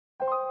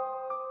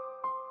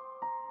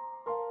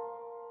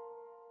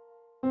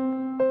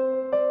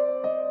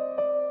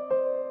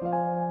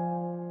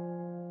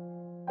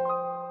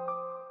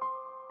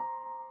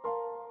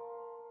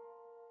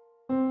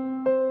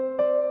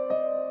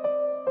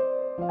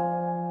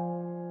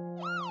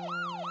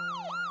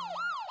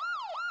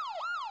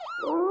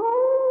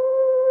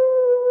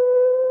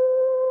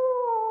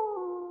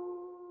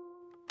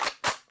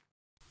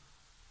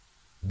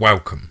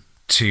welcome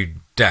to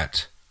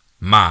Dead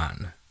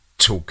Man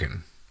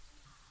Talking.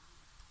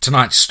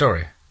 Tonight's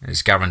story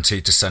is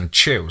guaranteed to send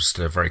chills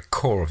to the very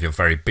core of your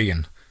very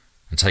being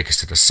and take us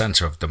to the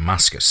centre of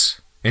Damascus,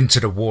 into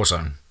the war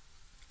zone.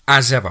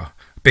 As ever,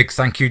 big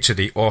thank you to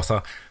the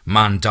author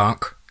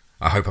Mandahrk.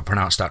 I hope I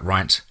pronounced that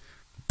right.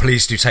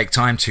 Please do take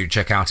time to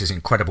check out his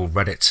incredible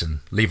Reddit and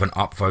leave an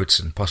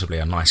upvote and possibly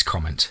a nice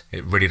comment.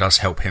 It really does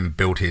help him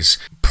build his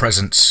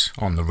presence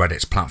on the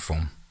Reddit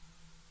platform.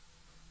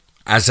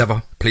 As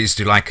ever, please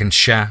do like and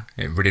share.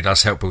 It really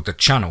does help build the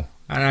channel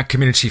and our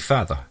community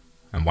further.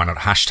 And why not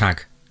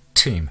hashtag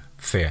Team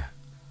Fear.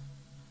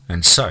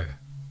 And so,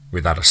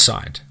 with that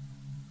aside,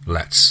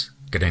 let's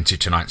get into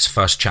tonight's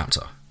first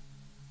chapter,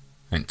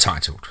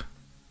 entitled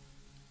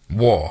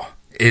War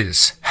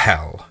is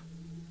Hell,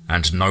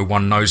 and no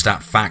one knows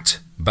that fact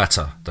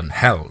better than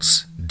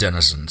Hell's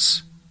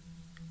denizens.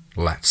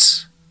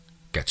 Let's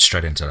get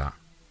straight into that.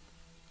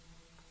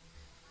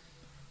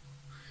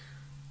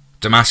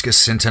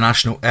 Damascus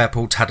International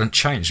Airport hadn't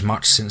changed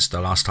much since the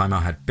last time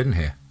I had been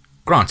here.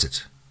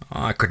 Granted,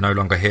 I could no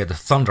longer hear the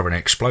thunder and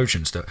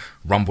explosions that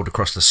rumbled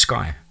across the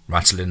sky,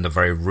 rattling the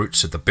very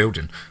roots of the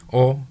building,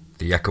 or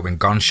the echoing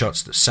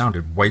gunshots that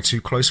sounded way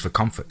too close for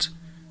comfort.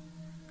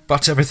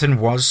 But everything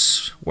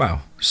was,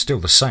 well, still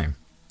the same,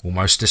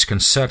 almost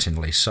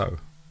disconcertingly so.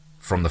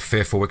 From the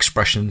fearful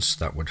expressions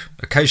that would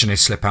occasionally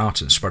slip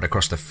out and spread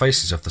across the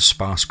faces of the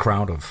sparse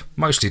crowd of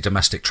mostly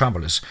domestic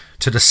travellers,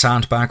 to the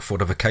sandbag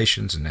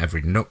fortifications in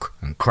every nook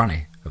and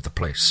cranny of the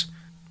place,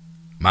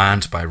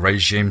 manned by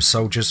regime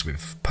soldiers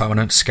with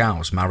permanent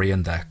scowls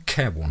marrying their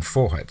careworn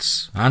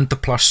foreheads, and the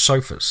plush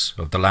sofas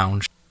of the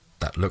lounge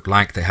that looked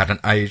like they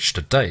hadn't aged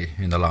a day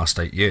in the last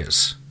 8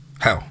 years.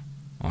 Hell,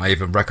 I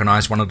even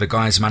recognised one of the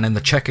guys manning the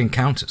check-in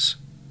counters.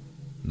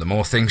 The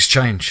more things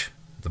change,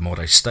 the more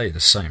they stay the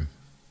same.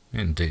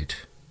 Indeed.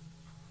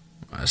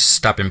 A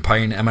stabbing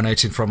pain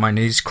emanating from my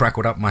knees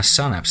crackled up my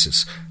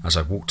synapses as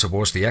I walked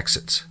towards the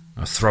exit,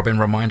 a throbbing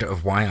reminder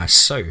of why I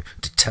so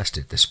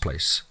detested this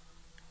place.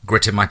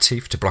 Gritting my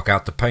teeth to block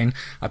out the pain,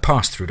 I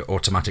passed through the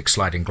automatic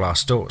sliding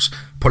glass doors,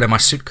 pulling my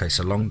suitcase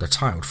along the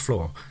tiled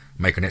floor,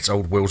 making its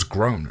old wheels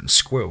groan and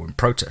squeal in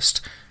protest,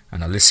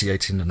 and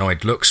eliciting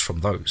annoyed looks from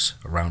those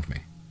around me.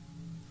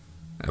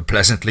 A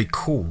pleasantly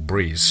cool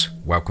breeze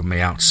welcomed me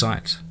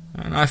outside,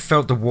 and I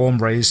felt the warm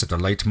rays of the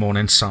late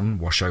morning sun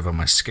wash over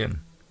my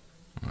skin.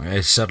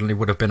 It certainly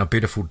would have been a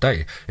beautiful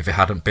day if it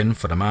hadn't been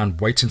for the man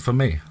waiting for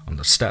me on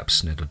the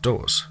steps near the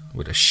doors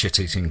with a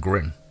shit-eating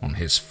grin on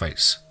his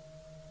face.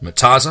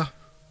 Murtaza?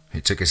 He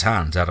took his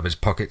hands out of his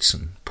pockets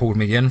and pulled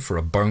me in for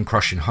a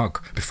bone-crushing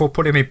hug before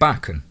pulling me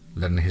back and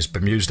letting his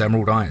bemused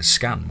emerald eyes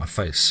scan my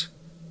face.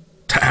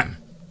 Damn,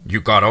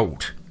 you got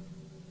old.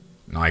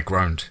 I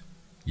groaned.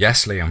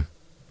 Yes, Liam.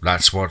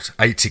 That's what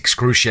 8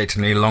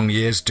 excruciatingly long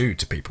years do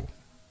to people.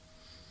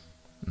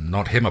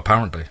 Not him,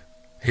 apparently.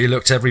 He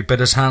looked every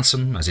bit as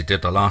handsome as he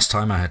did the last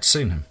time I had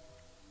seen him,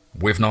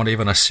 with not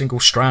even a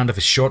single strand of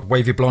his short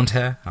wavy blonde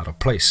hair out of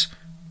place,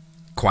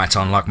 quite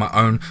unlike my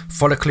own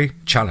follically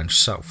challenged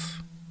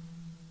self.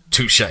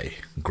 Touché,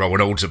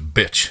 growing old's a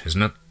bitch,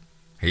 isn't it?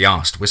 He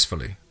asked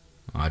wistfully.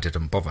 I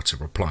didn't bother to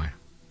reply.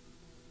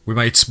 We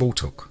made small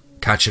talk,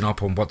 catching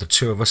up on what the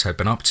two of us had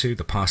been up to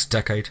the past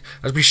decade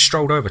as we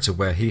strolled over to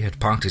where he had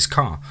parked his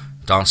car,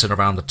 dancing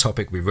around the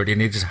topic we really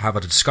needed to have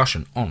a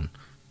discussion on,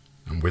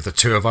 and with the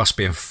two of us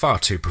being far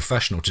too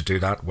professional to do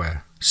that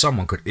where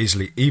someone could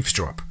easily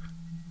eavesdrop.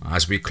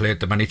 As we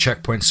cleared the many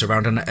checkpoints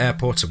surrounding the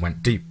airport and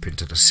went deep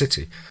into the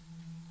city,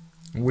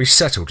 we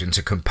settled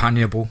into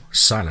companionable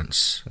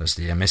silence as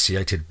the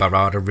emaciated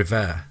Barada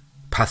Rivere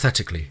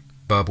pathetically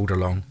burbled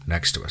along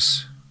next to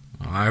us.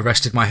 I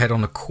rested my head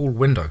on the cool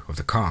window of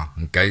the car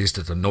and gazed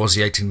at the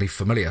nauseatingly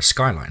familiar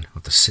skyline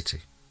of the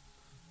city.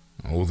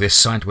 All this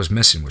sight was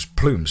missing was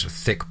plumes of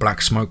thick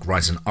black smoke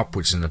rising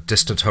upwards in the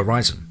distant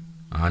horizon,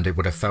 and it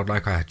would have felt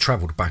like I had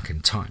travelled back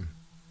in time.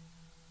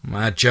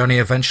 My journey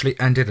eventually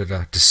ended at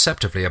a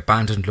deceptively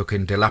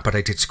abandoned-looking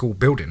dilapidated school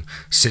building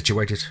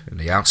situated in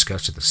the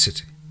outskirts of the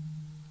city.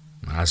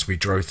 As we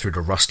drove through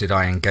the rusted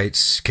iron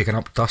gates, kicking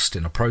up dust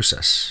in the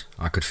process,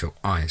 I could feel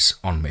eyes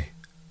on me.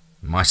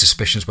 My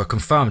suspicions were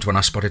confirmed when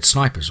I spotted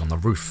snipers on the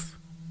roof.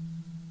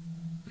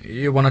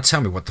 You want to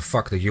tell me what the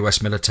fuck the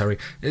US military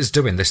is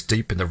doing this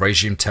deep in the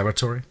regime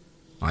territory?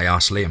 I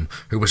asked Liam,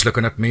 who was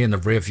looking at me in the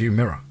rearview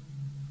mirror.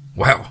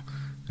 Well,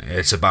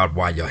 it's about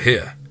why you're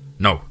here.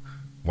 No,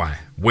 why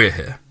we're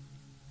here.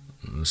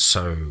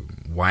 So,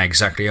 why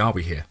exactly are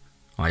we here?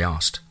 I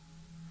asked.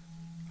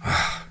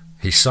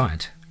 He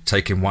sighed,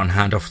 taking one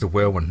hand off the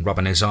wheel and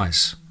rubbing his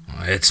eyes.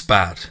 It's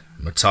bad,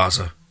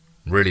 Murtaza.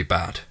 Really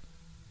bad.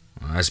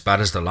 As bad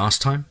as the last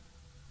time?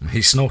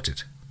 He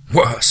snorted.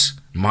 Worse,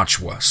 much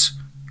worse.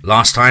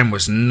 Last time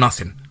was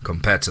nothing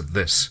compared to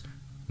this.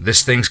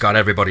 This thing's got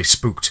everybody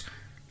spooked.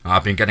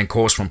 I've been getting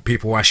calls from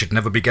people I should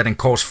never be getting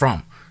calls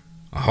from.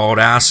 I hauled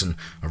ass and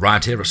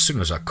arrived here as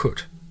soon as I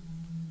could.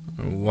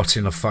 What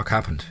in the fuck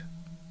happened?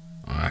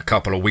 A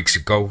couple of weeks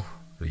ago,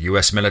 the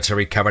US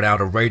military carried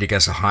out a raid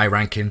against a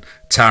high-ranking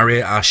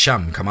Tahrir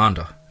al-Sham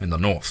commander in the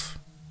north.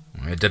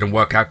 It didn't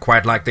work out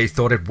quite like they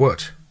thought it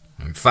would.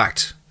 In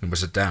fact, it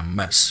was a damn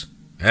mess.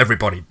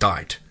 Everybody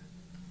died.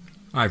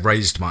 I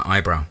raised my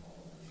eyebrow.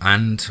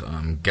 And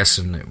I'm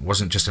guessing it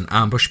wasn't just an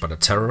ambush by the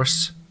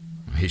terrorists?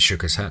 He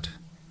shook his head.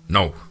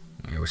 No,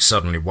 it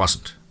certainly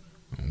wasn't.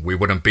 We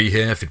wouldn't be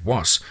here if it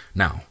was,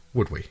 now,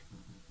 would we?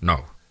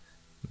 No.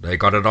 They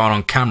got it all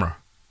on camera.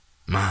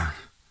 Man,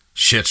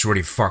 shit's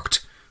really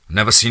fucked.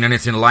 Never seen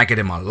anything like it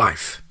in my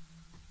life.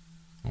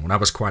 Well, that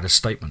was quite a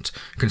statement,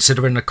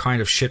 considering the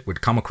kind of shit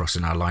we'd come across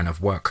in our line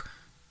of work.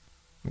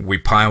 We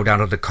piled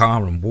out of the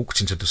car and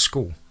walked into the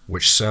school,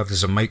 which served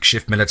as a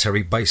makeshift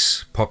military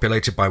base,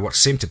 populated by what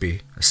seemed to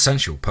be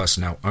essential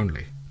personnel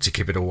only, to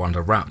keep it all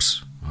under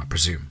wraps, I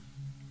presume.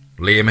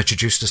 Liam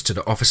introduced us to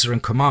the officer in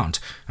command,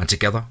 and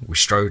together we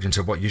strode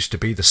into what used to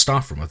be the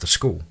staff room of the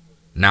school,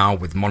 now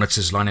with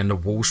monitors lining the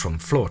walls from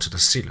floor to the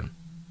ceiling.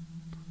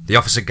 The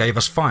officer gave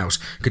us files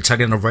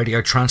containing a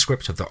radio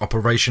transcript of the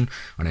operation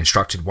and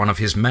instructed one of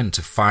his men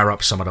to fire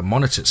up some of the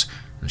monitors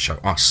and show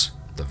us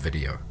the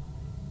video.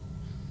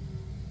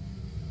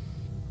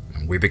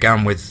 We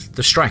began with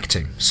the strike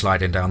team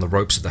sliding down the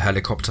ropes of the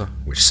helicopter,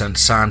 which sent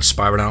sand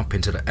spiraling up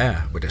into the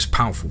air with its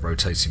powerful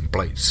rotating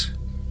blades.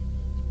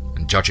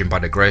 And judging by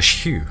the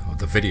greyish hue of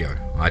the video,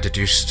 I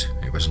deduced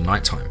it was a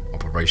nighttime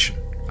operation,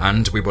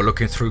 and we were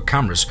looking through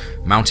cameras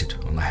mounted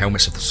on the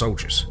helmets of the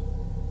soldiers.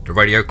 The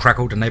radio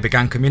crackled and they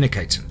began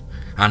communicating,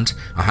 and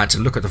I had to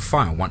look at the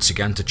file once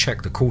again to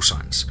check the call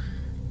signs.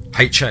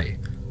 HA,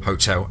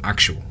 Hotel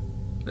Actual,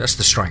 that's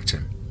the strike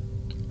team.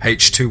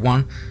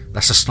 H21,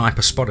 that's the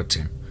sniper spotted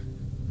team.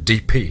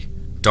 DP,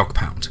 Dog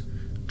Pound,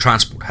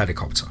 Transport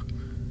Helicopter.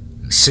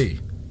 And C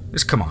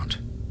is Command.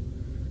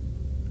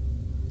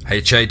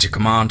 HA to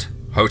Command,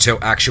 Hotel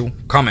Actual,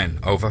 come in,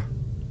 over.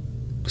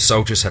 The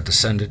soldiers had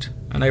descended,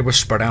 and they were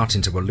spread out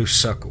into a loose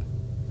circle.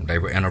 They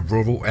were in a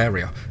rural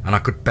area, and I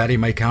could barely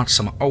make out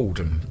some old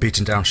and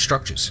beaten down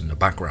structures in the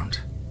background.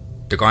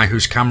 The guy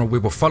whose camera we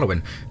were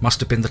following must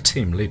have been the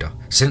team leader,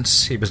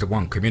 since he was the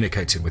one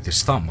communicating with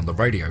his thumb on the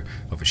radio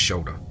of his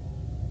shoulder.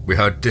 We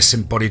heard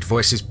disembodied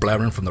voices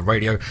blaring from the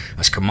radio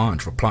as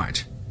Command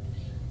replied.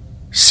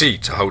 C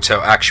to Hotel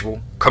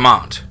Actual,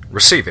 Command,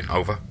 receiving,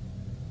 over.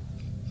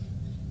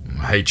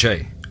 Hey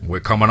Jay,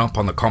 we're coming up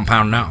on the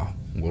compound now.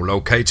 We'll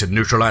locate and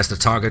neutralize the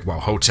target while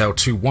Hotel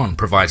 2-1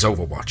 provides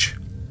overwatch.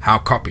 How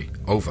copy,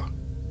 over.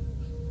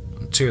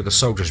 And two of the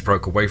soldiers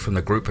broke away from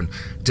the group and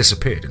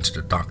disappeared into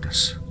the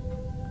darkness.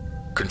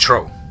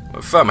 Control,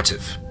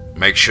 affirmative.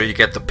 Make sure you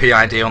get the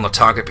PID on the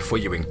target before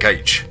you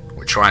engage.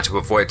 We're trying to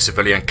avoid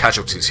civilian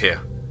casualties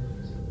here.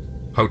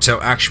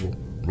 Hotel Actual,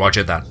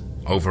 roger that,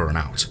 over and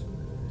out.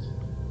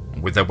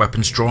 With their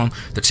weapons drawn,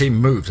 the team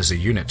moved as a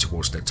unit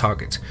towards their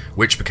target,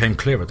 which became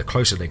clearer the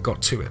closer they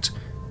got to it.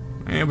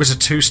 It was a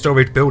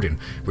 2-storied building,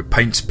 with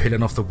paint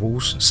peeling off the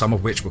walls, some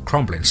of which were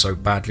crumbling so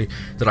badly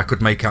that I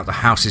could make out the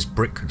house's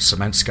brick and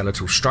cement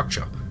skeletal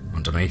structure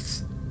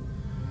underneath.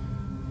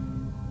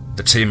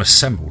 The team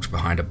assembled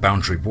behind a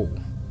boundary wall,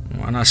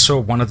 and I saw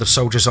one of the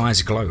soldiers'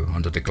 eyes glow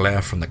under the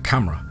glare from the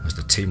camera as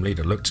the team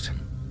leader looked at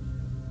him.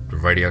 The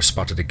radio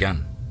sputtered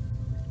again.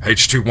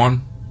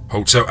 H21,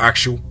 Hotel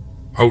Actual,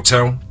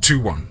 Hotel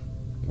 2-1.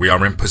 We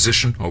are in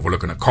position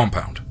overlooking a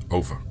compound,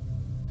 over.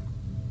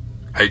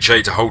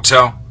 HA to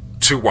Hotel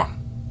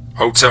 2-1.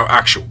 Hotel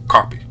Actual,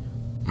 copy.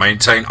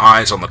 Maintain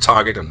eyes on the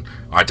target and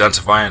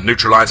identify and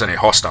neutralize any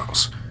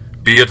hostiles.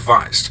 Be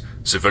advised,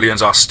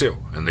 civilians are still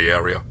in the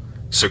area,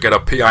 so get a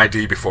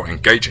PID before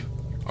engaging,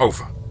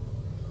 over.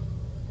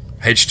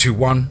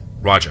 H21,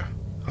 roger.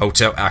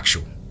 Hotel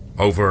Actual,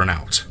 over and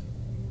out.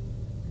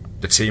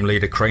 The team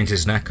leader craned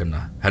his neck and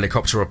the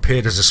helicopter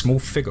appeared as a small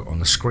figure on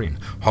the screen,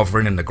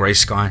 hovering in the grey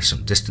sky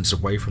some distance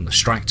away from the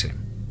strike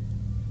team.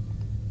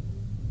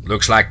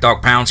 Looks like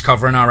Dog Pound's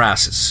covering our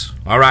asses.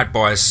 Alright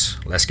boys,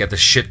 let's get this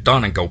shit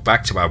done and go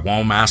back to our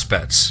warm-ass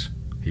beds.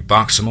 He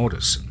barked some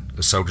orders and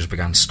the soldiers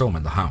began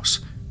storming the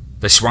house.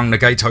 They swung the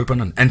gate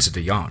open and entered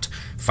the yard,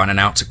 fanning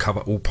out to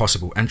cover all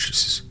possible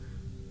entrances.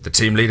 The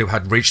team leader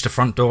had reached the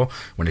front door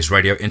when his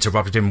radio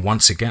interrupted him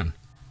once again.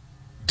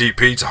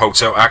 DP to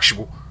Hotel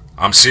Actual.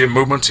 I'm seeing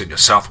movement in your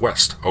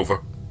southwest,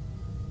 over.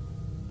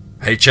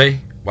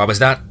 HA, what was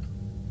that?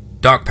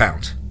 Dog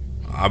Pound,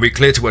 are we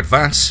clear to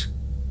advance?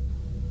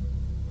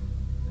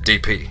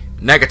 DP,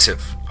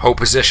 negative, hold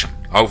position,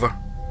 over.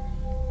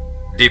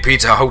 DP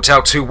to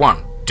Hotel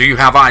 2-1, do you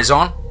have eyes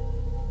on?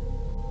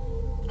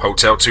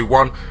 Hotel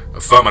 2-1,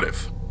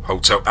 affirmative,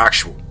 Hotel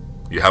Actual.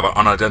 You have an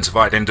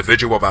unidentified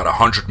individual about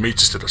 100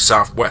 meters to the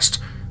southwest.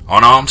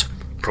 Unarmed,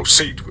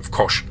 proceed with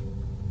caution.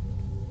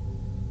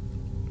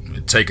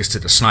 Take us to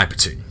the sniper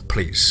team,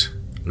 please.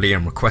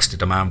 Liam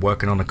requested a man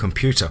working on a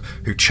computer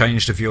who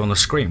changed the view on the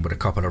screen with a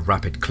couple of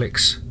rapid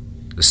clicks.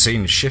 The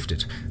scene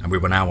shifted and we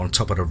were now on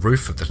top of the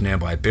roof of the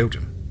nearby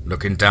building,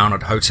 looking down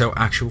at Hotel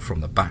Actual from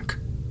the back.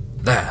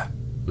 There,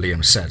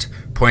 Liam said,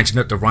 pointing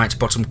at the right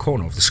bottom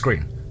corner of the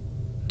screen.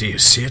 Do you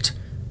see it?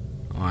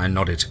 I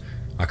nodded.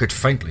 I could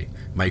faintly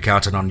make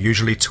out an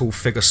unusually tall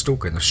figure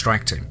stalking the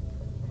strike team.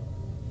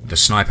 The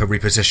sniper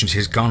repositioned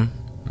his gun,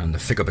 and the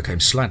figure became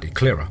slightly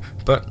clearer,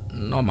 but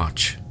not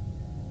much.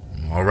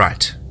 All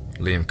right,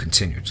 Liam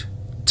continued.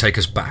 Take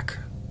us back.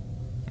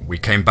 We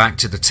came back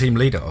to the team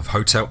leader of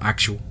Hotel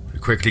Actual, who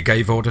quickly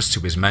gave orders to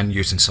his men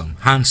using some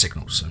hand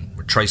signals and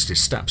retraced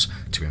his steps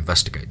to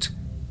investigate.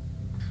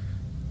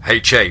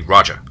 HA,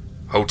 Roger.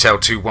 Hotel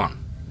 2-1.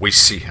 We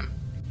see him.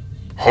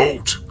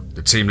 Hold!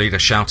 The team leader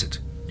shouted.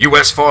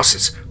 US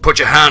forces, put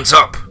your hands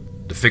up!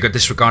 The figure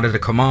disregarded the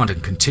command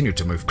and continued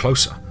to move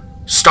closer.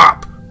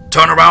 Stop!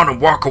 Turn around and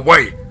walk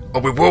away,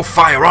 or we will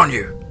fire on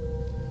you!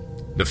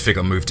 The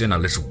figure moved in a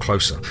little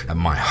closer, and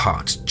my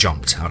heart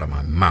jumped out of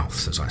my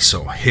mouth as I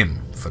saw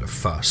him for the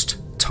first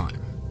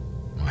time.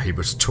 He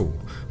was tall,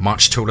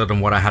 much taller than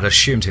what I had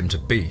assumed him to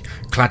be,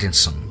 clad in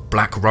some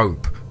black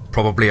robe,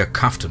 probably a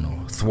kaftan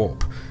or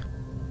thwarp,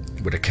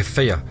 with a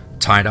keffiyeh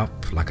tied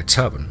up like a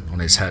turban on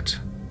his head.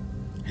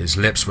 His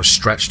lips were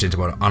stretched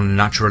into an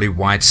unnaturally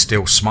wide,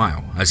 still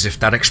smile, as if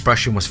that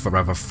expression was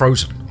forever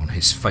frozen on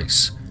his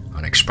face,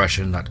 an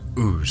expression that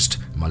oozed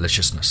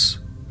maliciousness.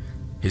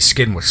 His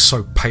skin was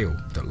so pale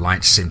that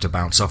light seemed to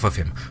bounce off of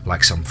him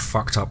like some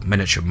fucked up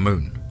miniature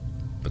moon.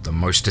 But the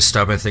most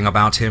disturbing thing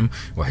about him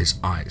were his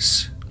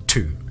eyes,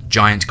 two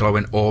giant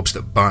glowing orbs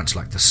that burnt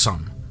like the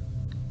sun.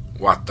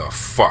 What the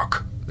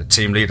fuck? The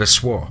team leader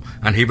swore,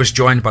 and he was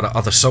joined by the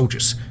other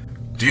soldiers.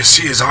 Do you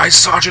see his eyes,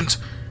 Sergeant?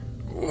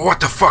 What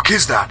the fuck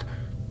is that?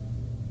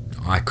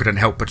 I couldn't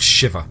help but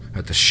shiver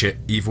at the shit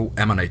evil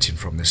emanating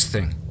from this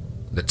thing.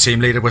 The team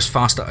leader was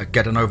faster at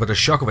getting over the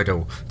shock of it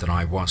all than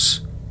I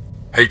was.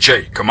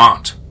 HA,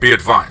 Command, be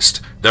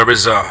advised. There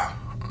is a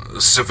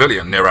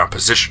civilian near our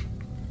position.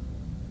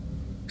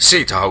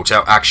 See to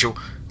Hotel Actual.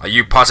 Are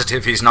you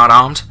positive he's not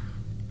armed?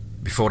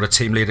 Before the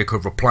team leader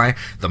could reply,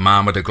 the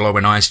man with the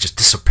glowing eyes just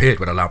disappeared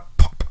with a loud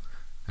pop.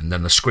 And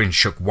then the screen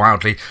shook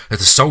wildly as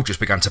the soldiers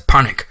began to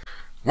panic.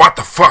 What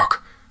the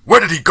fuck? Where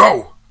did he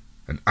go?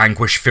 An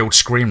anguish-filled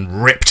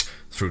scream ripped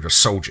through the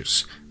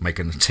soldiers,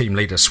 making the team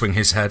leader swing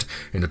his head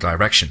in the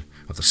direction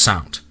of the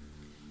sound.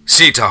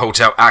 See to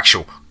Hotel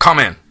Actual. Come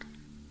in.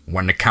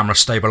 When the camera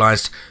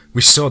stabilized,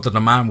 we saw that the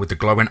man with the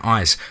glowing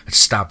eyes had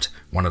stabbed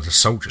one of the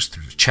soldiers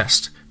through the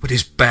chest with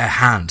his bare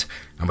hand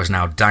and was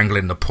now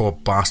dangling the poor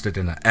bastard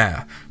in the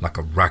air like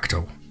a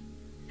ragdoll.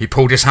 He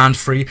pulled his hand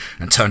free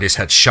and turned his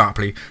head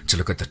sharply to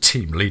look at the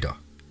team leader,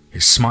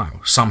 his smile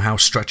somehow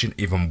stretching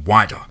even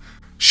wider.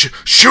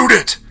 Shoot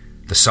it!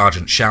 The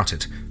sergeant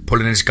shouted,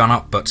 pulling his gun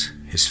up, but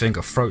his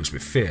finger froze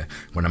with fear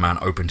when the man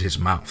opened his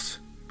mouth,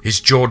 his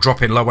jaw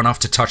dropping low enough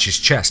to touch his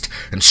chest,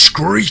 and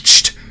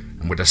screeched,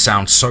 and with a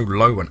sound so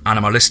low and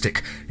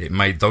animalistic it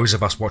made those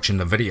of us watching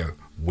the video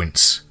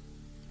wince.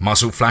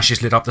 Muzzle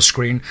flashes lit up the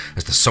screen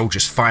as the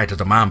soldiers fired at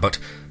the man, but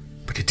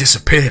he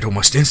disappeared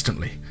almost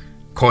instantly,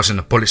 causing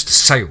the bullets to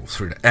sail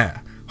through the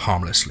air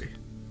harmlessly.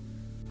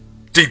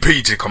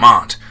 DP to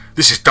Command.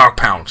 This is Dog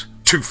Pound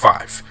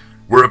 2-5.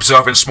 We're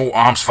observing small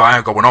arms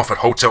fire going off at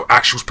Hotel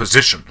Actual's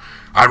position.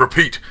 I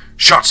repeat,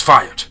 shots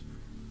fired.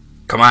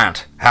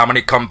 Command, how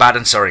many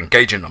combatants are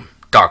engaging them?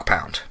 Dog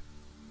Pound.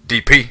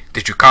 DP,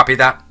 did you copy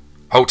that?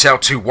 Hotel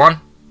 2-1?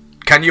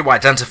 Can you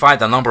identify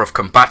the number of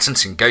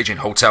combatants engaging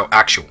Hotel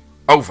Actual?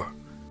 Over.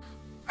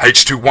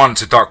 H21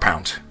 to Dog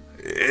Pound.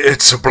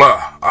 It's a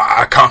blur.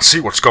 I can't see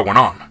what's going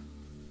on.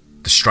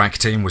 The strike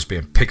team was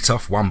being picked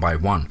off one by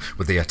one,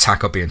 with the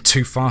attacker being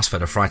too fast for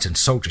the frightened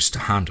soldiers to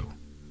handle.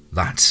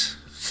 That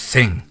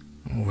thing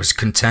was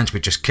content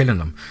with just killing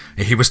them.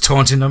 He was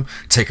taunting them,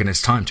 taking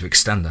his time to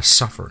extend their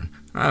suffering,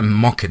 and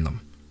mocking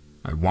them.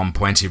 At one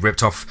point he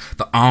ripped off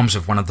the arms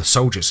of one of the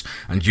soldiers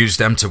and used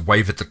them to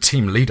wave at the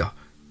team leader.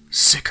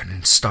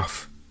 Sickening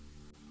stuff.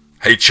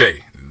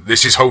 HA,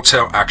 this is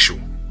Hotel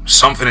Actual.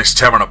 Something is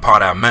tearing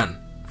apart our men.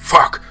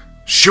 Fuck!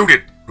 Shoot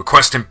it!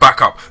 Requesting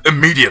backup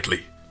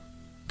immediately!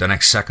 The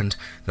next second,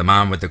 the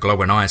man with the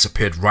glowing eyes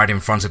appeared right in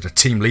front of the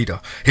team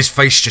leader, his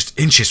face just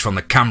inches from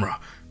the camera.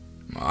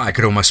 I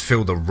could almost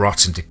feel the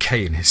rot and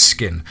decay in his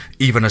skin,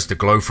 even as the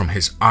glow from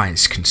his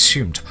eyes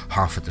consumed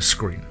half of the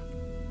screen.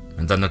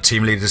 And then the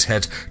team leader's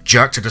head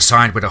jerked to the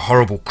side with a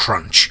horrible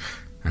crunch,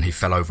 and he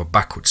fell over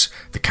backwards,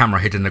 the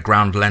camera hitting the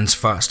ground lens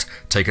first,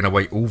 taking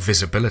away all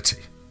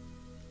visibility.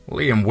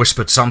 Liam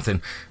whispered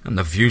something, and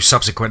the view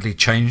subsequently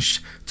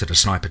changed to the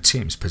sniper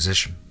team's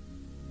position.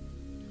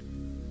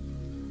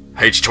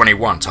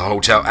 H21 to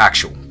Hotel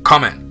Actual.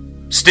 Come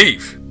in.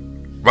 Steve.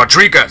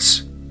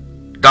 Rodriguez.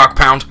 Dog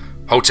Pound.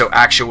 Hotel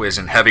Actual is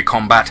in heavy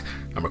combat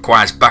and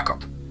requires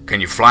backup.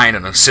 Can you fly in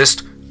and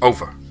assist?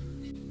 Over.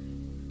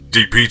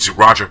 DP to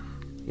Roger.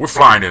 We're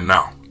flying in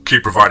now.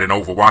 Keep providing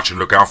overwatch and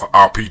look out for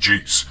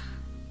RPGs.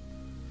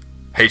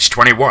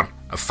 H21.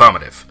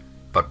 Affirmative.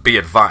 But be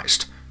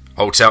advised,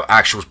 Hotel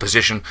Actual's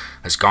position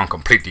has gone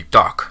completely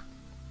dark.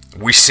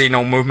 We see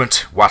no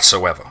movement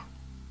whatsoever.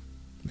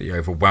 The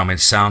overwhelming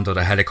sound of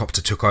the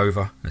helicopter took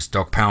over as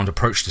Dog Pound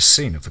approached the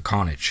scene of the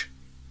carnage.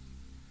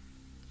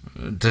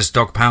 Does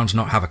Dog Pound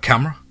not have a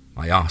camera?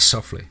 I asked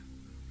softly.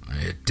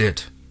 It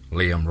did,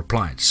 Liam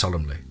replied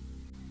solemnly.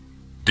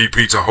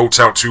 DP to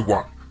Hotel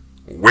 2-1.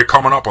 We're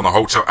coming up on the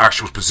Hotel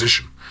Actual's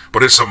position,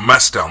 but it's a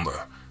mess down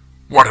there.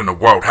 What in the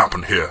world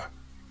happened here?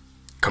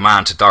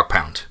 Command to Dog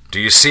Pound. Do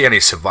you see any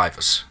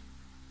survivors?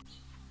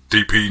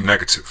 DP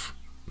negative.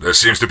 There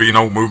seems to be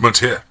no movement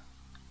here.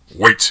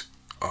 Wait,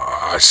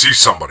 I see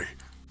somebody.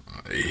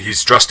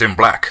 He's dressed in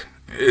black.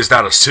 Is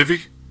that a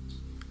civvy?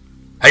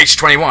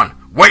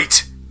 H21,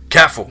 wait!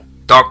 Careful,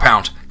 Dog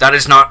Pound, that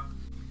is not...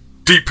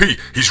 DP,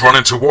 he's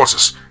running towards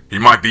us. He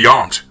might be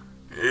armed.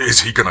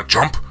 Is he gonna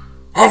jump?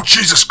 Oh,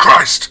 Jesus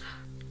Christ!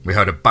 We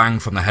heard a bang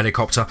from the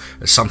helicopter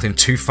as something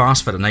too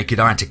fast for the naked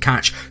eye to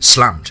catch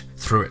slammed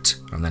through it,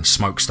 and then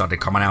smoke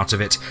started coming out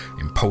of it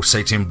in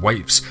pulsating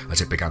waves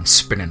as it began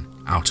spinning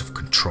out of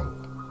control.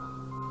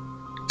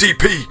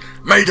 DP,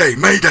 Mayday,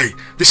 Mayday!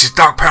 This is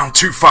Dog Pound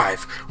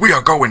 25. We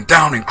are going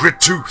down in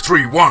grid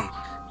 231.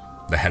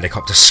 The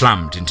helicopter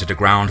slammed into the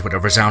ground with a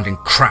resounding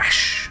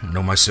crash and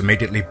almost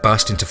immediately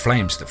burst into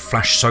flames that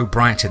flashed so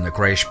bright in the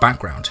greyish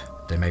background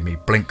they made me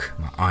blink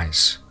my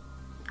eyes.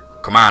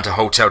 Command to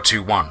Hotel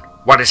 21.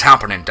 What is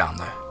happening down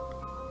there?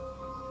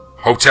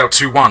 Hotel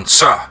 21,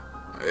 sir.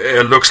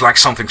 It looks like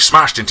something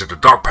smashed into the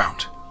Dog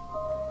Pound.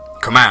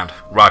 Command,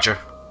 roger.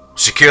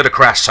 Secure the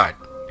crash site.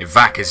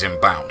 Evac is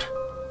inbound.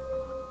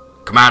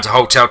 Command to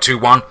Hotel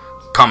 21,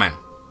 come in.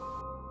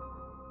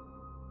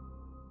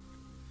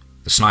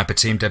 The sniper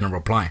team didn't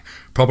reply,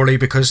 probably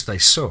because they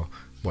saw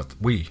what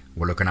we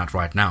were looking at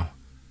right now.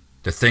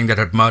 The thing that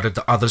had murdered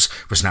the others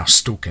was now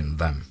stalking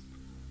them.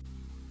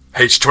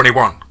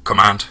 H21,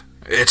 command.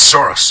 It's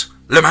Soros.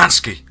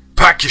 Lemansky,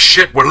 pack your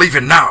shit, we're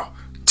leaving now.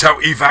 Tell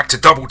evac to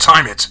double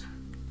time it.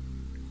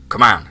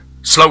 Command,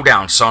 slow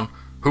down, son.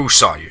 Who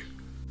saw you?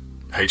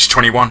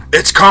 H21,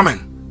 it's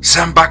coming.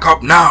 Send back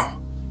up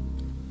now.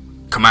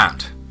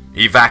 Command,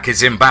 evac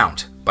is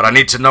inbound, but I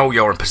need to know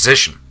you're in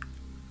position.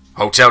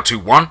 Hotel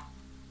 21?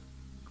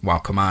 While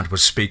Command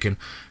was speaking,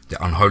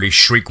 the unholy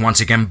shriek once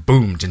again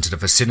boomed into the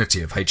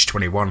vicinity of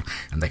H21,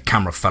 and the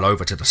camera fell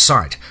over to the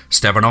side,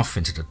 staring off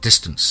into the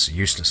distance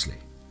uselessly.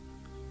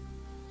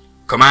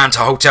 Command to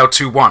Hotel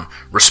 21,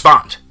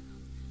 respond!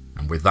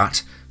 And with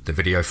that, the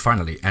video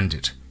finally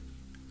ended.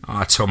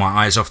 I tore my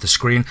eyes off the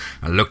screen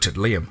and looked at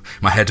Liam,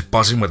 my head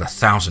buzzing with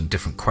 1,000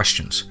 different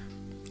questions.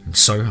 And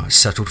so I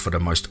settled for the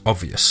most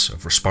obvious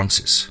of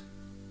responses.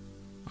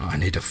 I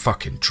need a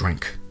fucking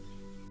drink.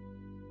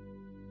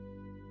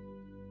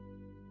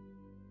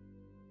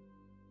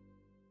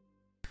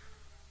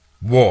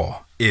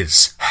 War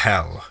is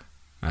hell,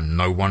 and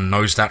no one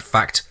knows that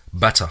fact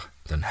better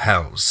than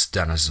Hell's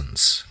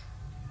Denizens.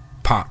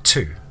 Part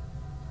 2.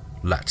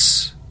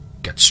 Let's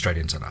get straight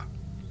into that.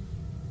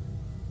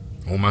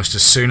 Almost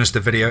as soon as the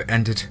video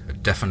ended, a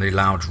deafeningly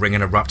loud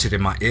ringing erupted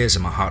in my ears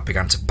and my heart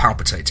began to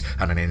palpitate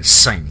at an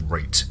insane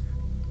rate.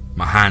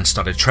 My hands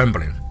started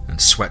trembling and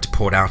sweat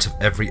poured out of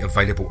every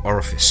available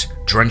orifice,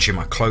 drenching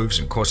my clothes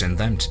and causing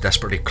them to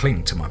desperately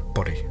cling to my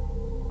body.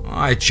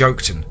 I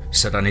joked and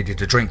said I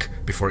needed a drink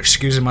before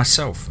excusing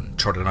myself and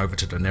trotting over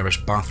to the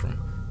nearest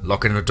bathroom,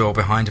 locking the door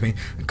behind me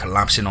and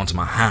collapsing onto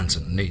my hands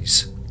and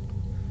knees.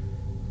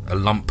 A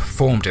lump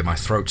formed in my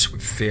throat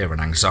with fear and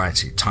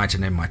anxiety,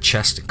 tightening my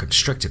chest and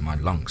constricting my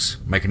lungs,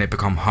 making it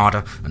become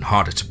harder and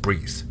harder to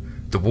breathe.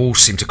 The walls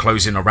seemed to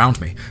close in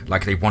around me,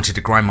 like they wanted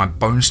to grind my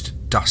bones to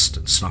dust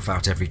and snuff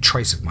out every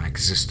trace of my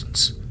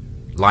existence.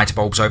 Light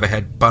bulbs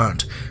overhead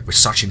burned with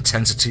such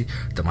intensity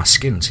that my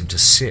skin seemed to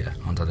sear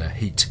under their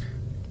heat.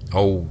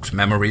 Old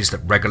memories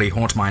that regularly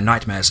haunt my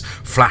nightmares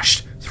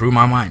flashed through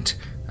my mind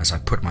as I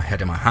put my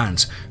head in my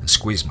hands and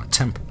squeezed my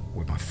temple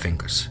with my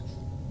fingers.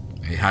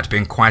 It had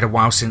been quite a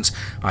while since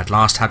I'd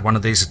last had one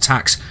of these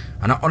attacks,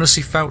 and I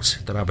honestly felt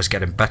that I was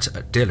getting better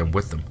at dealing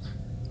with them.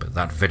 But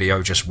that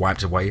video just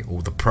wiped away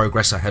all the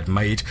progress I had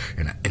made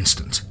in an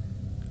instant.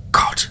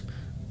 God,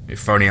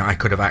 if only I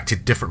could have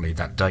acted differently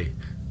that day.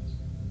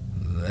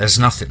 There's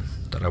nothing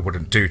that I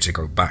wouldn't do to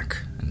go back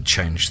and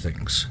change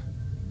things.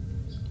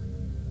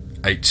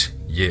 8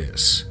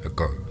 years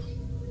ago.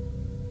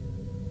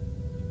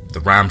 The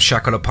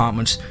ramshackle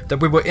apartment that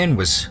we were in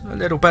was a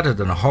little better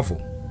than a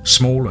hovel.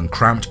 Small and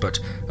cramped, but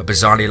a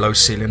bizarrely low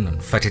ceiling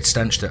and fetid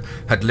stench that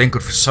had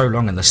lingered for so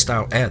long in the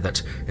stale air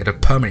that it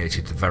had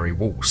permeated the very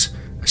walls,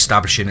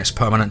 establishing its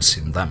permanence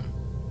in them.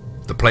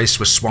 The place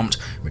was swamped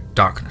with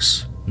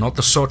darkness, not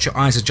the sort your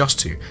eyes adjust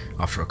to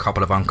after a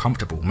couple of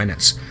uncomfortable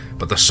minutes,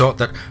 but the sort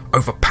that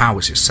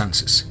overpowers your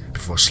senses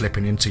before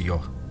slipping into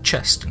your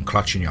chest and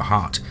clutching your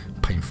heart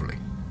painfully.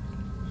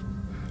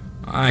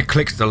 I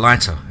clicked the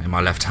lighter in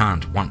my left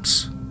hand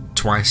once,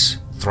 twice,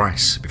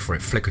 thrice before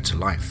it flickered to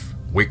life,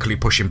 weakly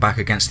pushing back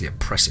against the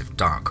oppressive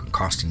dark and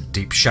casting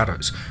deep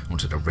shadows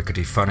onto the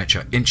rickety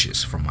furniture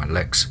inches from my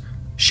legs,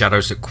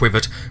 shadows that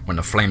quivered when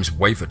the flames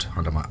wavered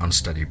under my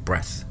unsteady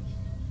breath.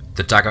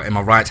 The dagger in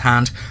my right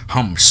hand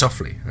hummed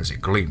softly as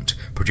it gleamed,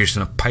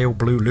 producing a pale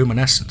blue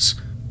luminescence.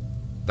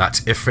 That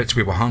Ifrit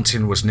we were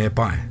hunting was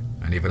nearby,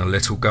 and even a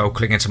little girl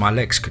clinging to my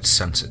legs could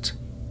sense it.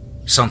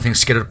 Something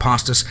skidded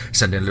past us,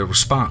 sending little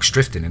sparks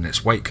drifting in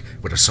its wake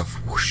with a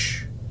soft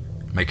whoosh,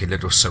 making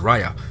little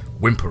Soraya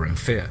whimper in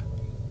fear.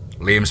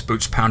 Liam's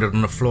boots pounded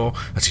on the floor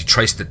as he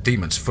traced the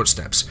demon's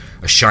footsteps,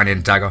 a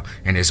shining dagger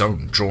in his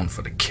own drawn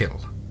for the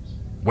kill.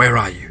 "Where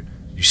are you,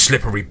 you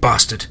slippery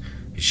bastard?"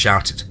 he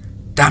shouted.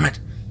 "Damn it,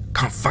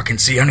 can't fucking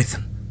see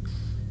anything."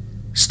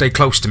 "Stay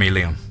close to me,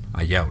 Liam,"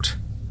 I yelled.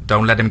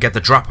 "Don't let him get the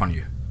drop on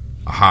you."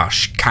 A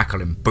harsh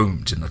cackling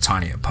boomed in the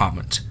tiny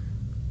apartment.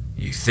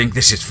 "You think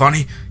this is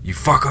funny, you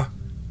fucker?"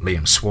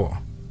 Liam swore.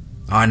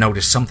 I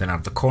noticed something out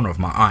of the corner of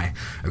my eye,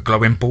 a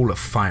glowing ball of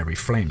fiery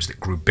flames that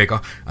grew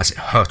bigger as it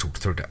hurtled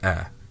through the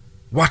air.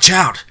 "Watch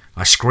out!"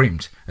 I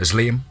screamed, as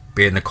Liam,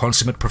 being the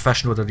consummate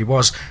professional that he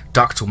was,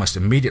 ducked almost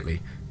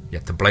immediately,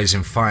 yet the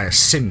blazing fire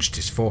singed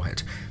his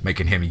forehead,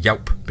 making him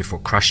yelp before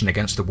crashing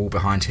against the wall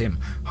behind him,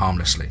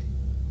 harmlessly.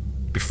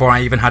 Before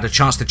I even had a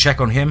chance to check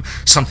on him,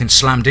 something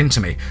slammed into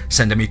me,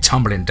 sending me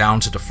tumbling down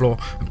to the floor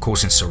and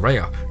causing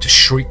Soraya to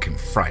shriek in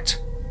fright.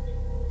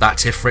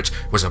 That Ifrit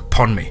was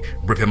upon me,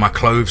 ripping my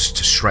clothes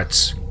to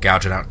shreds,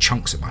 gouging out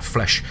chunks of my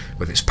flesh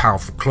with its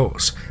powerful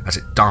claws as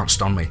it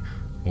danced on me,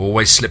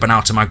 always slipping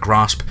out of my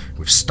grasp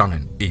with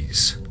stunning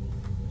ease.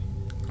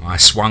 I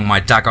swung my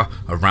dagger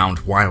around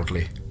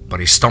wildly, but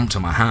he stomped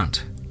on my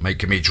hand,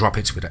 making me drop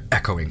it with an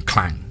echoing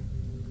clang.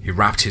 He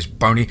wrapped his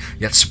bony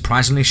yet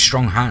surprisingly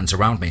strong hands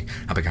around me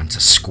and began to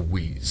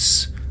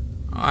squeeze.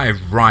 I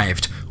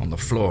writhed on the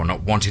floor,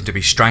 not wanting to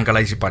be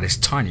strangulated by this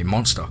tiny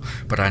monster,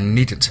 but I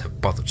needn't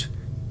have bothered.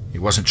 He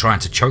wasn't trying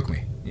to choke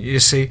me. You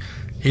see,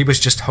 he was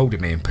just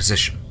holding me in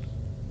position.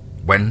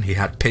 When he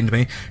had pinned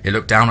me, he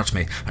looked down at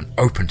me and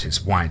opened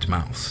his wide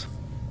mouth.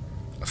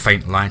 A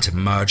faint light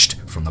emerged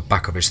from the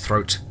back of his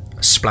throat,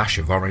 a splash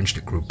of orange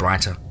that grew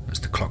brighter as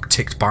the clock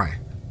ticked by,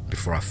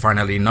 before I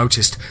finally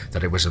noticed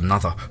that it was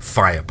another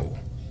fireball.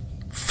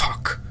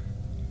 Fuck.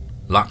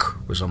 Luck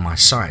was on my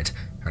side,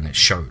 and it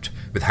showed,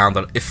 with how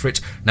the Ifrit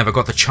never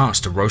got the chance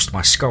to roast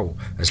my skull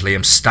as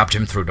Liam stabbed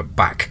him through the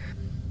back,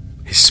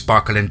 his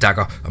sparkling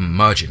dagger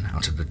emerging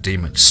out of the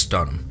demon's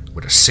sternum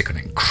with a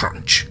sickening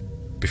crunch,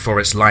 before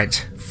its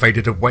light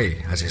faded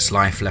away as its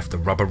life left the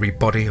rubbery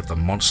body of the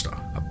monster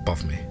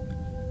above me.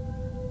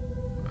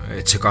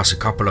 It took us a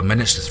couple of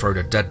minutes to throw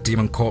the dead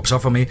demon corpse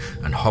off of me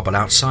and hobble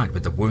outside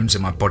with the wounds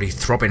in my body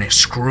throbbing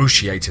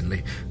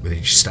excruciatingly with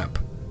each step.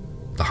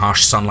 The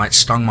harsh sunlight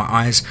stung my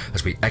eyes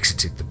as we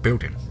exited the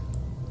building,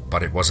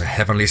 but it was a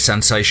heavenly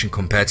sensation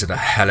compared to the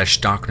hellish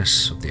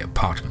darkness of the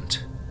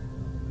apartment.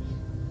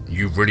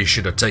 "You really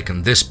should have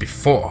taken this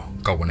before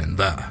going in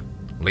there,"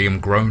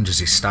 Liam groaned as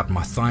he stabbed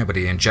my thigh with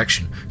the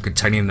injection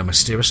containing the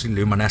mysteriously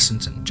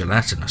luminescent and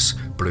gelatinous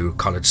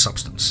blue-coloured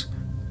substance.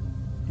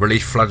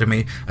 Relief flooded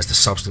me as the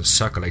substance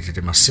circulated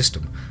in my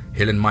system,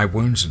 healing my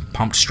wounds and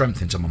pumped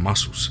strength into my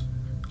muscles.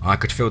 I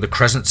could feel the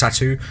crescent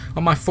tattoo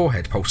on my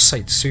forehead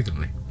pulsate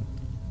soothingly.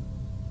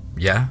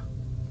 "Yeah?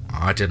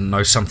 I didn't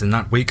know something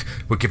that weak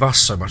would give us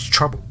so much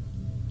trouble.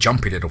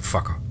 Jumpy little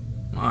fucker,"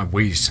 I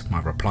wheezed my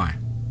reply.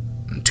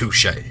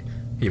 "Touché,"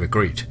 he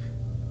agreed.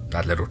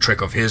 "That little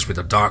trick of his with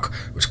the dark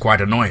was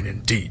quite annoying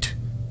indeed."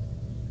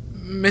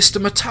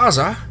 "Mr.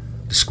 Mataza?"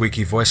 The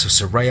squeaky voice of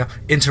Soraya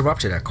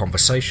interrupted our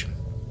conversation.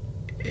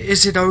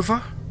 "Is it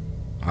over?"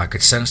 I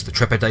could sense the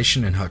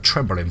trepidation in her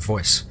trembling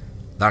voice.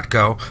 That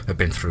girl had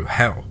been through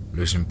hell,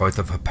 losing both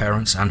of her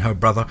parents and her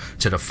brother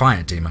to the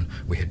fire demon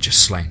we had just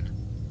slain.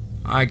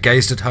 I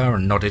gazed at her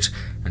and nodded,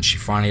 and she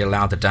finally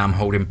allowed the dam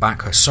holding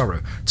back her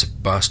sorrow to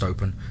burst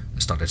open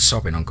and started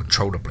sobbing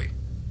uncontrollably.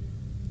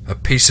 Her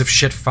piece of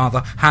shit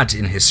father had,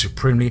 in his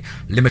supremely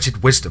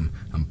limited wisdom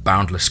and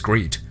boundless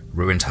greed,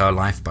 ruined her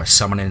life by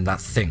summoning that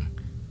thing.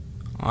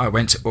 I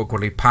went to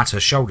awkwardly pat her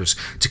shoulders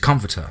to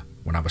comfort her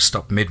when I was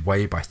stopped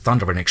midway by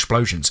thundering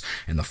explosions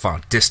in the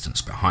far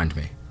distance behind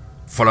me,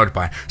 followed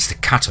by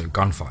staccato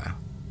gunfire.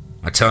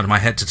 I turned my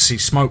head to see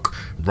smoke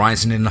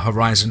rising in the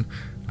horizon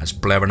as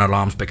blaring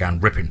alarms began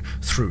ripping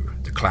through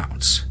the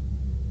clouds.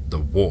 The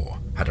war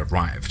had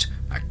arrived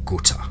at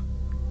Ghouta,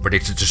 ready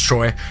to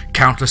destroy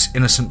countless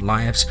innocent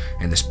lives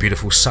in this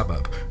beautiful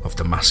suburb of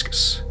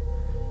Damascus.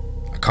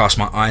 I cast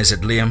my eyes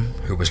at Liam,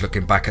 who was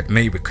looking back at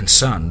me with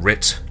concern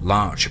writ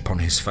large upon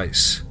his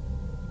face.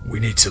 "We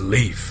need to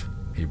leave,"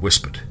 he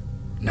whispered.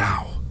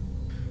 "Now."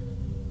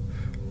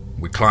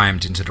 We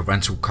climbed into the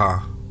rental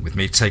car, with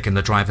me taking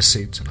the driver's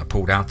seat, and I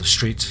pulled out the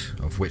street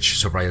of which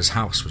Soraya's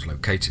house was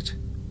located.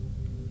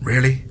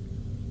 "Really?"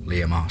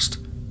 Liam asked.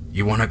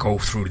 "You want to go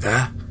through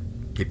there?"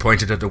 He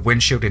pointed at the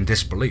windshield in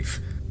disbelief.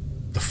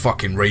 "The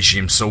fucking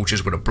regime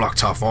soldiers would have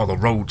blocked off all the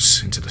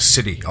roads into the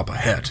city up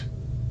ahead."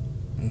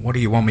 "What do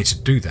you want me to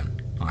do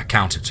then?" I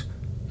countered.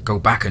 "Go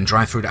back and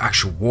drive through the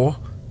actual war?"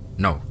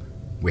 "No,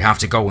 we have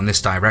to go in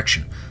this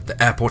direction.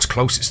 The airport's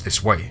closest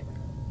this way."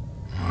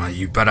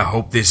 You better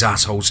hope these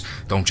assholes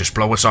don't just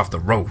blow us off the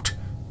road,"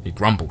 he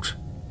grumbled,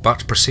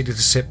 but proceeded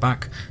to sit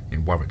back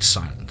in worried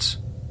silence.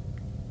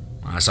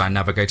 As I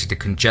navigated the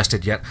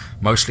congested yet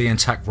mostly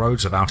intact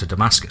roads of outer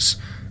Damascus,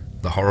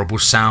 the horrible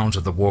sounds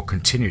of the war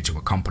continued to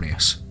accompany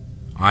us.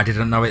 I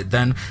didn't know it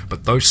then,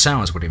 but those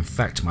sounds would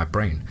infect my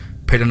brain,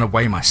 peeling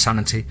away my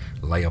sanity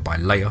layer by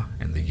layer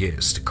in the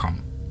years to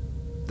come.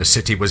 The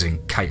city was in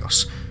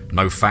chaos.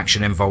 No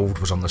faction involved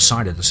was on the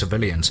side of the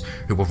civilians,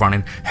 who were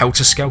running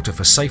helter-skelter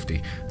for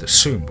safety that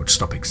soon would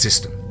stop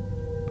existing.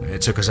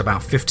 It took us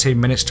about 15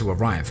 minutes to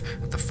arrive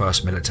at the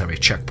first military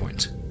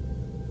checkpoint.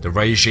 The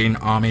regime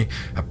army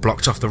had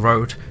blocked off the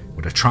road,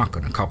 with a truck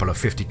and a couple of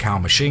 50 cal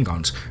machine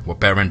guns were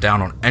bearing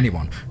down on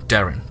anyone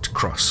daring to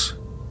cross.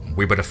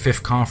 We were the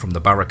fifth car from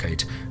the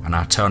barricade, and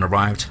our turn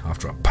arrived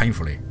after a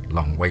painfully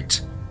long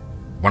wait.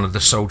 One of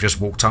the soldiers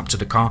walked up to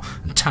the car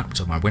and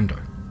tapped on my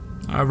window.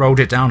 I rolled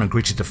it down and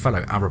greeted the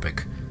fellow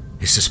Arabic.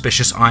 His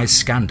suspicious eyes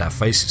scanned our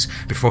faces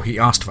before he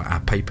asked for our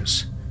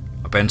papers.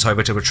 I bent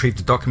over to retrieve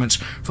the documents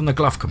from the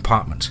glove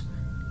compartment.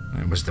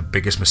 It was the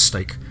biggest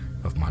mistake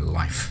of my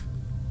life.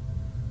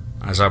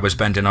 As I was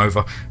bending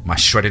over, my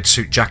shredded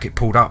suit jacket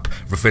pulled up,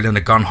 revealing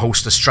a gun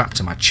holster strapped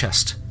to my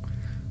chest.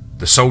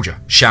 The soldier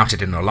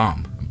shouted in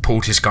alarm and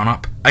pulled his gun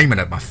up, aiming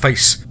at my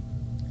face,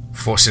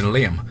 forcing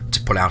Liam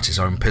to pull out his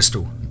own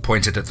pistol and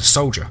pointed at the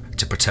soldier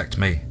to protect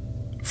me.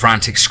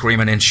 Frantic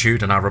screaming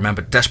ensued, and I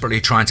remember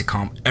desperately trying to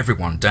calm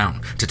everyone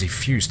down to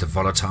defuse the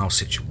volatile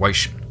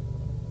situation.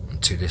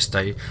 And to this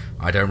day,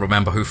 I don't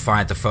remember who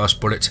fired the first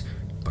bullet,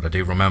 but I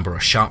do remember a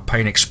sharp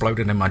pain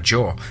exploding in my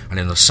jaw and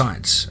in the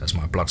sides as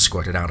my blood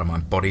squirted out of my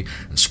body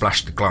and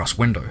splashed the glass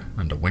window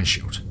and the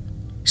windshield.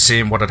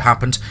 Seeing what had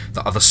happened,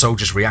 the other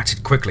soldiers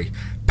reacted quickly,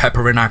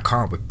 peppering our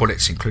car with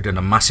bullets, including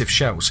the massive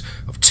shells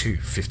of two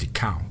 50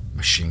 cal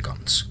machine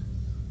guns.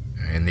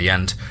 In the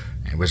end,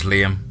 it was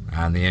Liam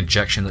and the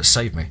injection that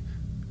saved me.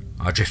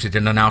 I drifted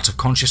in and out of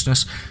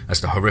consciousness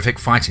as the horrific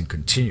fighting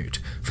continued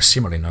for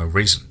seemingly no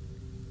reason.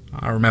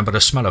 I remember the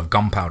smell of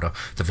gunpowder,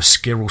 the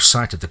visceral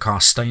sight of the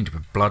car stained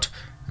with blood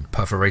and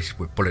perforated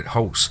with bullet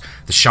holes,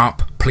 the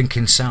sharp,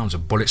 plinking sounds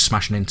of bullets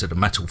smashing into the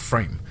metal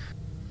frame.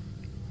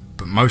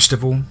 But most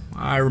of all,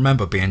 I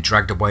remember being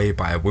dragged away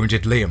by a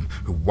wounded Liam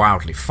who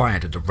wildly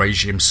fired at the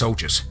regime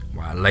soldiers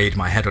while I laid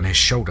my head on his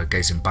shoulder,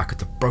 gazing back at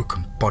the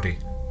broken body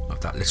of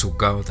that little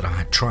girl that I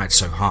had tried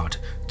so hard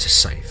to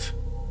save.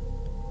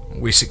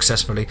 We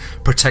successfully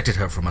protected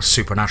her from a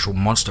supernatural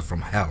monster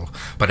from hell,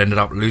 but ended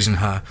up losing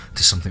her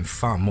to something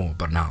far more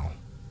banal: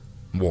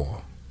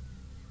 war.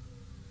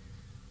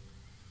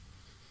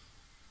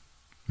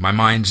 My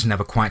mind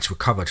never quite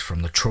recovered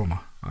from the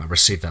trauma I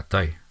received that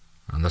day,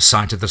 and the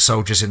sight of the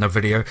soldiers in the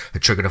video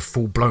had triggered a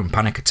full-blown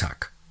panic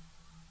attack.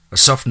 A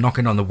soft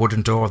knocking on the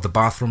wooden door of the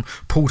bathroom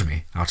pulled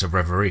me out of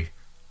reverie.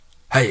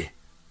 "Hey,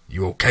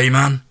 you okay,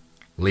 man?"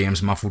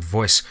 Liam's muffled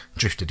voice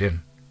drifted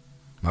in.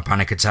 My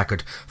panic attack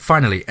had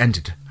finally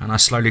ended, and I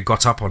slowly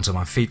got up onto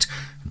my feet,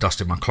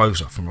 dusted my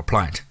clothes off and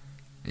replied,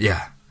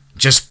 "Yeah,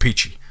 just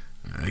peachy.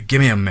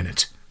 Give me a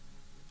minute."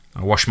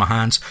 I washed my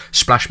hands,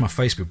 splashed my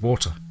face with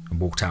water,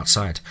 and walked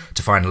outside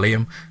to find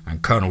Liam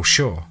and Colonel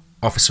Shaw,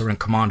 officer in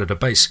command of the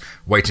base,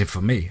 waiting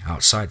for me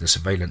outside the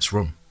surveillance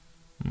room.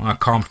 I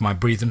calmed my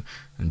breathing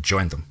and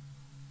joined them.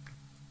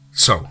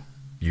 "So,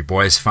 you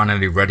boys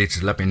finally ready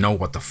to let me know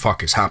what the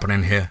fuck is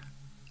happening here?"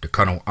 the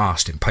colonel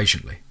asked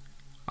impatiently.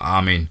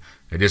 "I mean,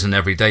 it isn't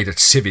every day that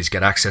civvies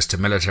get access to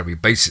military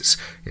bases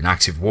in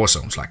active war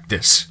zones like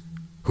this.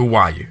 Who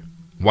are you?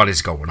 What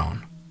is going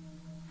on?"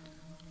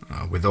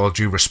 "With all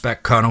due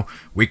respect, Colonel,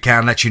 we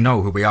can't let you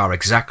know who we are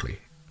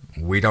exactly.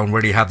 We don't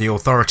really have the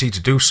authority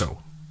to do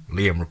so,"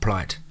 Liam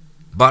replied.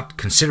 "But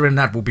considering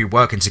that we'll be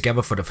working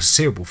together for the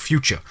foreseeable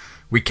future,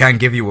 we can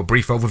give you a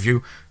brief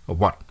overview of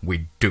what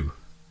we do."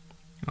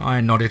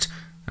 I nodded,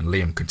 and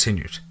Liam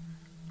continued.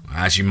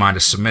 "As you might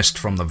have surmised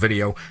from the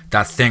video,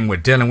 that thing we're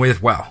dealing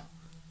with, well,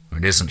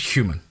 it isn't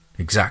human,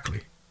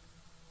 exactly."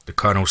 The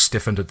colonel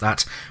stiffened at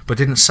that, but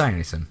didn't say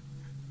anything.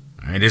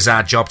 "It is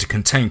our job to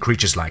contain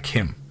creatures like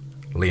him,"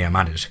 Liam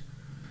added.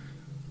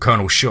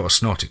 Colonel Shaw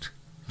snorted.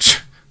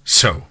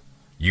 "So,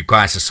 you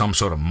guys are some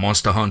sort of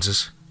monster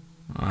hunters?"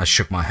 I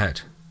shook my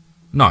head.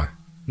 "No,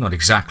 not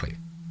exactly.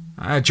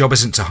 Our job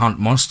isn't to hunt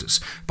monsters,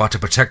 but to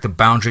protect the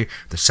boundary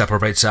that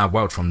separates our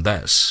world from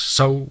theirs.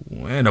 So,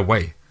 in a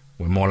way,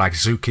 we're more like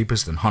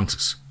zookeepers than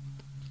hunters."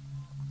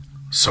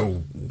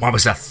 "So, what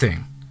was that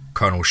thing?"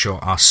 Colonel Shaw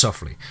asked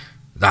softly.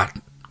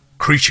 "That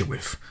creature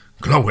with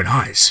glowing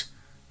eyes?"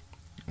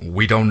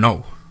 "We don't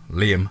know,"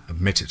 Liam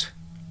admitted.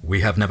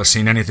 "We have never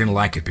seen anything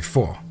like it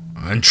before,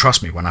 and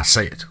trust me when I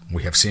say it,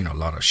 we have seen a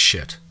lot of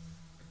shit."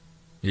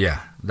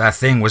 "Yeah, that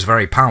thing was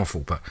very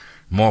powerful, but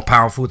more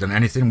powerful than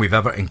anything we've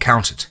ever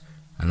encountered,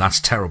 and that's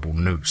terrible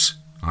news,"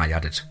 I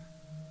added.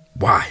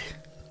 "Why?"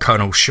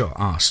 Colonel Shaw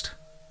asked.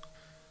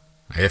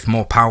 "If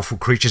more powerful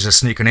creatures are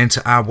sneaking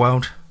into our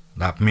world,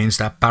 that means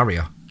that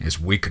barrier is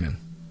weakening."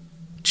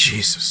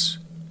 Jesus.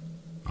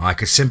 I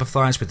could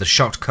sympathize with the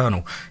shocked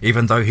colonel,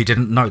 even though he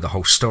didn't know the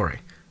whole story.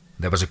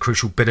 There was a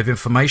crucial bit of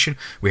information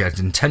we had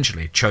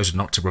intentionally chosen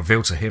not to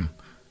reveal to him.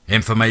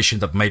 Information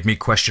that made me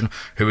question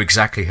who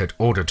exactly had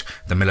ordered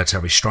the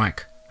military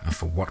strike, and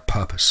for what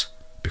purpose.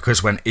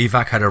 Because when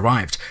evac had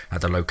arrived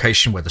at the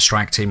location where the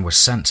strike team was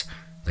sent,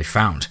 they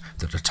found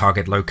that the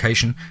target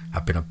location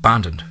had been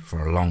abandoned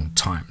for a long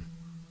time.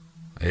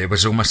 It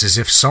was almost as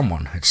if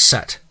someone had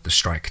set the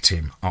strike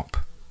team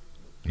up.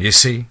 You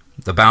see,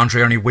 the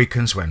boundary only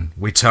weakens when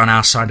we turn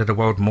our side of the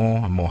world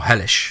more and more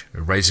hellish,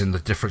 erasing the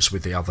difference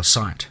with the other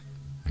side.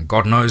 And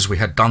God knows we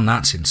had done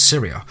that in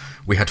Syria.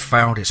 We had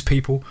failed its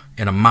people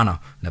in a manner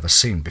never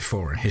seen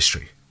before in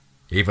history.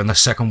 Even the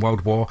Second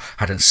World War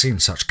hadn't seen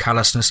such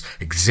callousness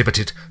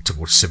exhibited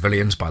towards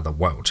civilians by the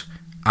world.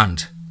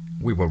 And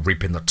we were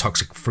reaping the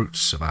toxic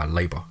fruits of our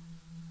labour.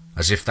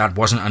 As if that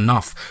wasn't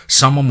enough,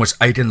 someone was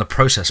aiding the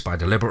process by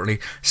deliberately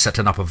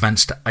setting up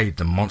events to aid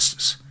the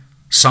monsters.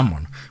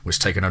 Someone was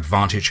taking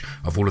advantage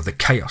of all of the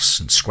chaos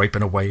and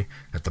scraping away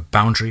at the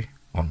boundary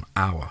on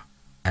our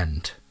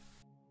end.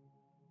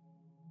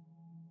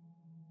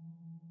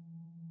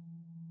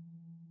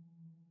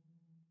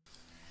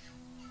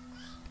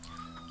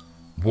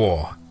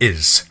 War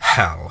is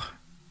hell,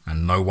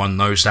 and no one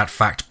knows that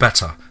fact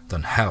better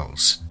than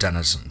hell's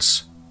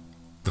denizens.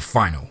 The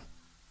final.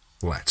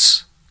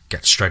 Let's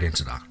get straight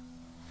into that.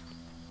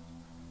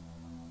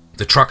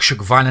 The truck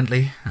shook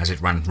violently as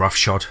it ran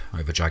roughshod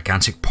over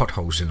gigantic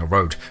potholes in the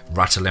road,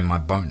 rattling my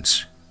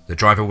bones. The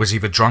driver was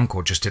either drunk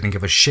or just didn't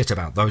give a shit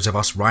about those of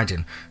us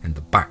riding in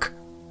the back.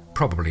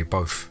 Probably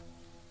both.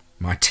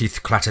 My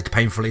teeth clattered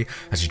painfully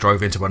as he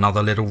drove into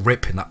another little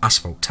rip in the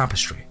asphalt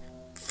tapestry.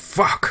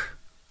 Fuck!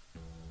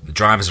 The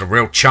driver's a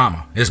real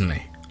charmer, isn't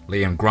he?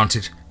 Liam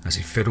grunted as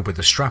he fiddled with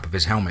the strap of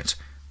his helmet.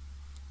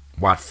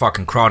 White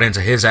fucking crawled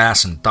into his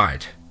ass and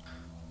died.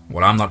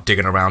 Well, I'm not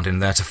digging around in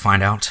there to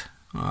find out,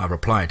 I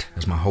replied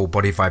as my whole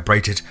body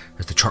vibrated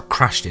as the truck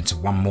crashed into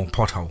one more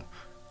pothole.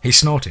 He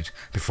snorted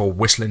before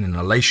whistling in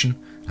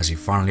elation as he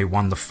finally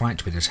won the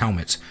fight with his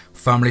helmet,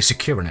 firmly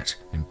securing it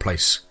in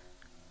place.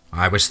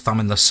 I was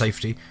thumbing the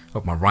safety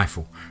of my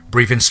rifle,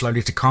 breathing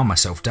slowly to calm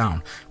myself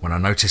down when I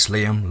noticed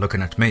Liam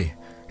looking at me,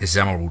 his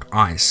emerald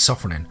eyes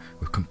softening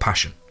with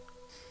compassion.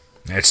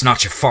 It's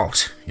not your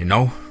fault, you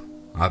know.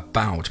 I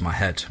bowed my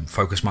head and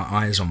focused my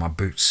eyes on my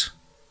boots.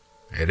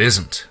 It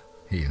isn't,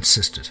 he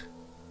insisted.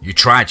 You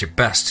tried your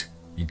best.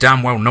 You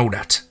damn well know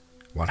that.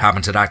 What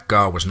happened to that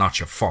girl was not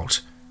your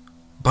fault.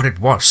 But it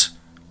was.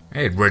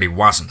 It really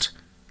wasn't.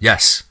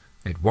 Yes,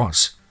 it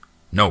was.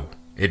 No,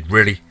 it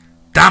really...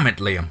 Damn it,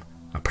 Liam,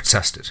 I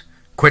protested.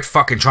 Quit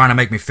fucking trying to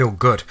make me feel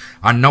good.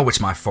 I know it's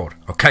my fault,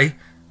 okay?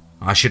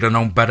 I should have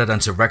known better than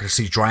to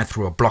recklessly drive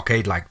through a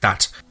blockade like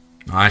that.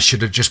 I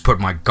should have just put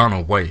my gun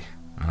away,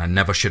 and I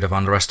never should have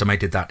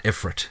underestimated that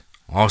Ifrit.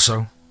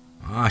 Also,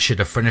 I should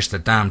have finished the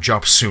damn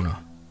job sooner.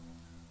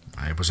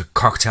 It was a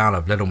cocktail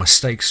of little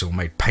mistakes all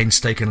made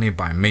painstakingly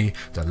by me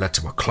that led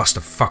to a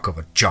clusterfuck of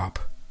a job.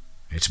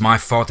 It's my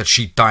fault that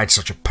she died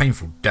such a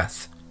painful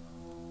death.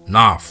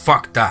 Nah,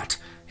 fuck that,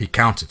 he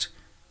countered.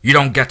 You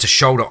don't get to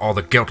shoulder all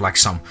the guilt like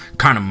some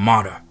kind of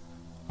martyr.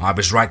 I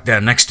was right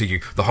there next to you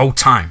the whole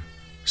time,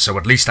 so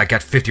at least I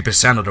get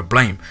 50% of the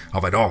blame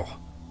of it all.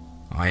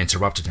 I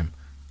interrupted him.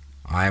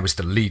 I was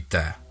the lead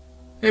there.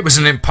 It was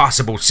an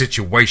impossible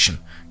situation,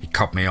 he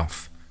cut me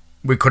off.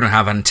 We couldn't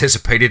have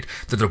anticipated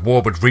that the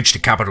war would reach the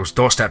capital's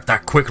doorstep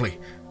that quickly,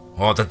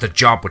 or that the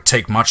job would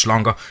take much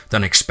longer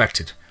than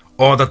expected,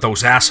 or that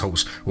those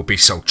assholes would be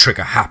so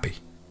trigger-happy.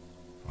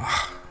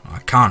 I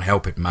can't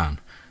help it, man,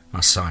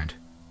 I sighed.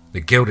 The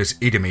guilt is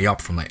eating me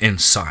up from the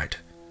inside.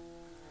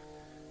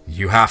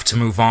 You have to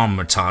move on,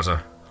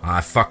 Murtaza.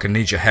 I fucking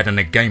need your head in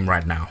the game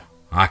right now.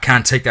 I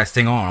can't take that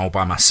thing on all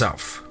by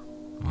myself.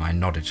 I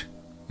nodded.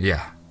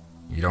 Yeah,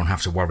 you don't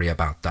have to worry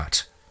about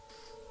that.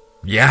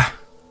 Yeah?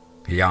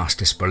 He asked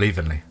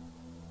disbelievingly.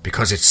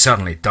 Because it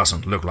certainly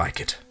doesn't look like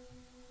it.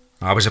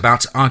 I was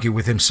about to argue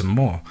with him some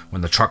more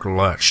when the truck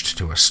lurched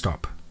to a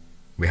stop.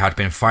 We had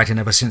been fighting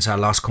ever since our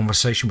last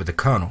conversation with the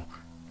Colonel.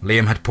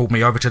 Liam had pulled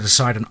me over to the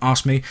side and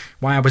asked me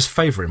why I was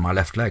favouring my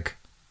left leg.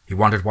 He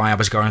wondered why I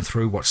was going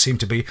through what seemed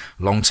to be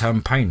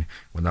long-term pain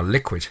when the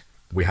liquid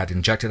we had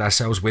injected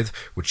ourselves with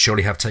would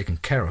surely have taken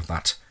care of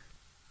that.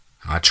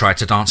 I tried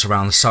to dance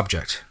around the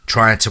subject,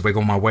 tried to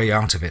wiggle my way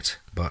out of it,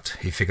 but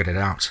he figured it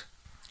out.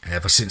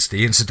 Ever since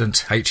the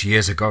incident 8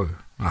 years ago,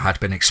 I had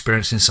been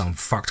experiencing some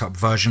fucked up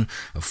version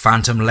of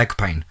phantom leg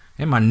pain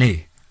in my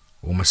knee,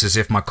 almost as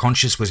if my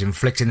conscience was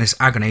inflicting this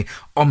agony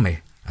on me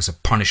as a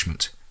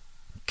punishment.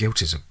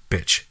 Guilt is a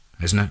bitch,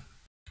 isn't it?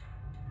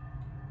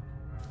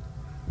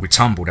 We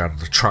tumbled out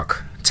of the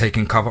truck,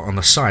 taking cover on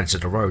the sides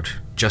of the road,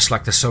 just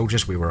like the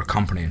soldiers we were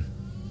accompanying.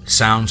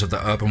 Sounds of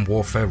the urban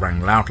warfare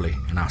rang loudly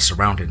in our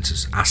surroundings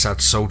as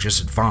Assad's soldiers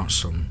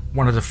advanced on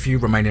one of the few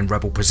remaining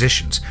rebel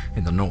positions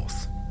in the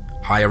north.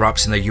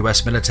 Higher-ups in the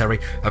US military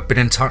had been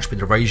in touch with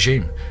the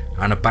regime,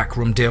 and a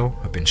backroom deal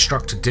had been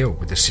struck to deal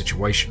with this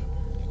situation.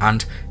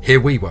 And here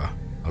we were,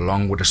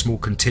 along with a small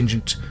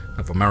contingent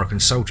of American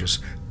soldiers,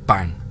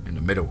 bang in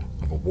the middle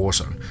of a war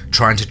zone,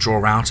 trying to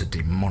draw out a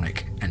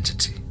demonic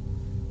entity.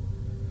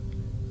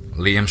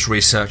 Liam's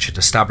research had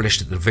established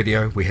that the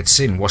video we had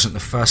seen wasn't the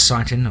first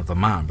sighting of the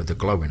man with the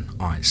glowing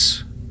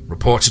eyes.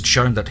 Reports had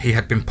shown that he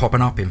had been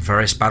popping up in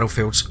various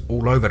battlefields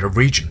all over the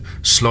region,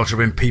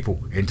 slaughtering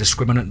people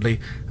indiscriminately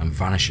and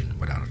vanishing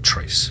without a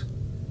trace.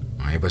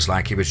 It was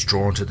like he was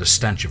drawn to the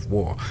stench of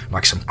war,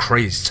 like some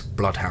crazed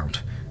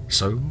bloodhound.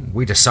 So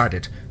we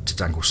decided to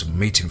dangle some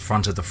meat in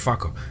front of the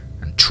fucker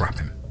and trap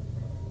him.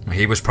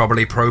 He was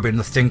probably probing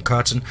the thin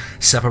curtain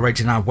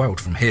separating our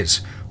world from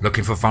his,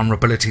 looking for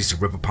vulnerabilities to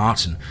rip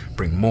apart and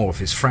bring more of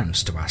his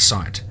friends to our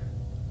side.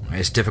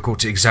 It's difficult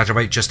to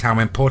exaggerate just how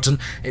important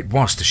it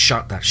was to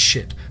shut that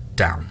shit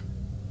down.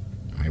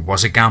 It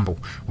was a gamble.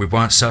 We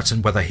weren't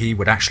certain whether he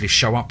would actually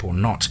show up or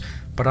not,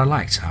 but I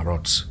liked our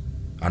odds.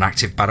 An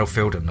active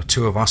battlefield, and the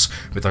two of us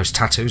with those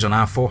tattoos on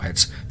our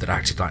foreheads that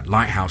acted like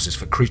lighthouses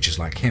for creatures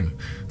like him,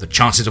 the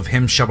chances of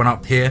him showing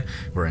up here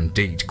were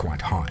indeed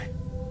quite high.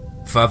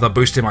 Further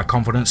boosting my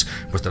confidence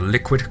was the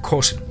liquid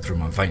coursing through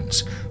my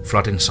veins,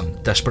 flooding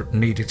some desperate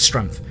needed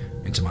strength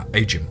into my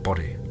aging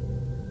body.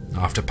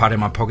 After padding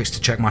my pockets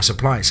to check my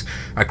supplies,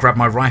 I grabbed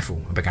my rifle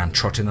and began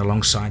trotting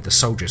alongside the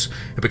soldiers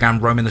who began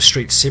roaming the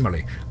streets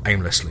seemingly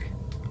aimlessly.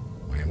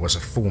 It was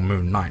a full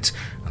moon night,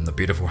 and the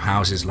beautiful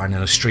houses lining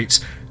the streets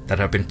that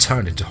had been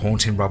turned into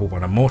haunting rubble by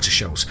the mortar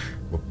shells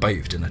were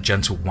bathed in a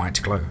gentle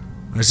white glow,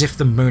 as if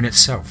the moon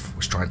itself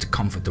was trying to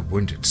comfort the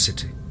wounded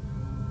city.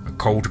 A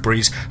cold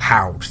breeze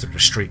howled through the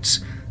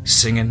streets,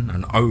 singing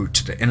an ode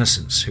to the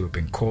innocents who had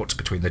been caught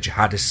between the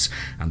jihadists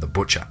and the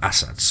butcher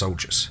Assad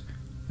soldiers.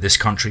 This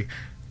country,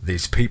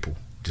 these people,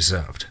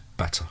 deserved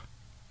better.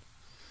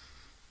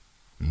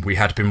 We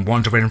had been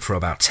wandering for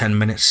about 10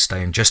 minutes,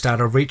 staying just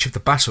out of reach of the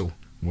battle,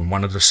 when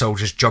one of the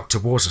soldiers jogged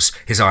towards us,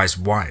 his eyes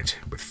wide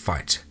with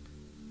fright.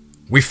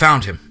 "We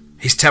found him.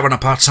 He's tearing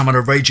apart some of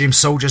the regime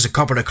soldiers a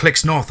couple of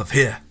clicks north of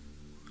here."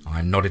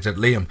 I nodded at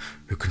Liam,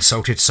 who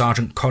consulted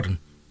Sergeant Codden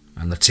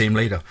and the team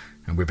leader,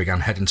 and we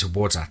began heading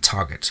towards our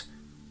target.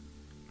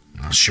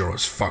 "I sure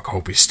as fuck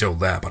hope he's still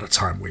there by the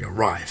time we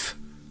arrive,"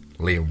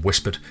 Liam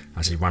whispered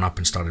as he ran up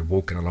and started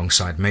walking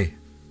alongside me.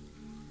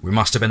 We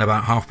must have been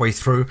about halfway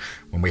through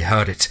when we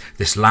heard it,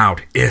 this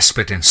loud,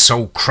 ear-splitting,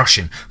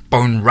 soul-crushing,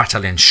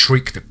 bone-rattling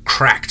shriek that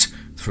cracked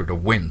through the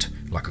wind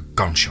like a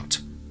gunshot.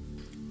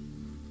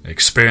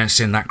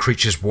 Experiencing that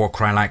creature's war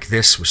cry like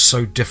this was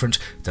so different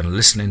than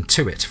listening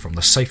to it from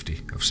the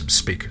safety of some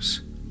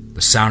speakers.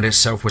 The sound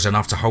itself was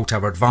enough to halt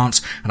our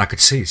advance, and I could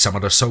see some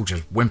of the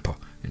soldiers whimper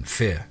in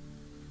fear.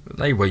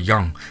 They were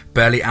young,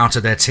 barely out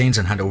of their teens,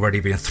 and had already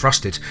been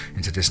thrusted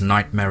into this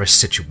nightmarish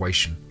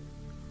situation.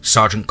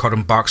 Sergeant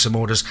Codden barked some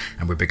orders,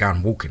 and we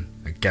began walking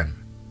again.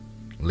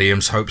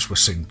 Liam's hopes were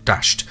soon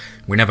dashed.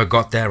 We never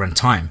got there in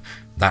time.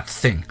 That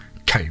thing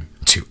came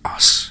to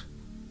us.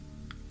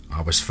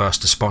 I was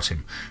first to spot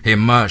him. He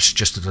emerged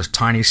just as a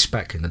tiny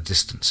speck in the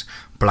distance,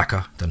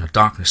 blacker than the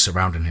darkness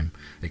surrounding him,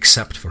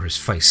 except for his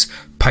face,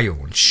 pale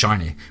and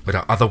shiny, with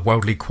an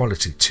otherworldly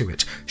quality to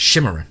it,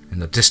 shimmering in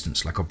the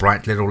distance like a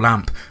bright little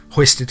lamp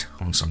hoisted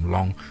on some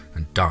long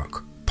and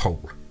dark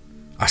pole.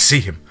 "I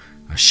see him,"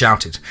 I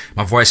shouted,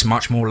 my voice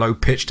much more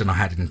low-pitched than I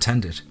had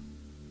intended.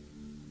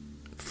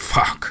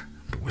 Fuck,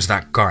 but was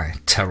that guy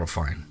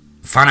terrifying.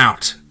 "Fan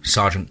out!"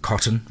 Sergeant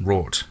Cotton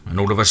roared, and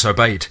all of us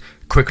obeyed,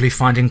 quickly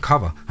finding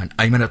cover and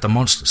aiming at the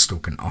monster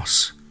stalking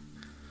us.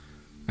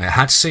 It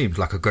had seemed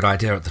like a good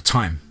idea at the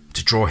time,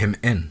 to draw him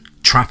in,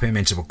 trap him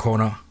into a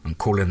corner and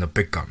call in the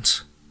big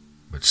guns.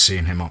 But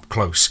seeing him up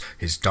close,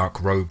 his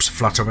dark robes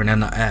fluttering in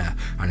the air,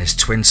 and his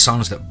twin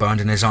suns that burned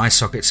in his eye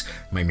sockets,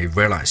 made me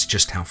realise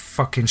just how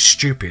fucking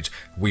stupid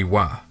we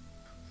were.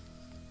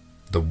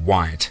 The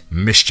wide,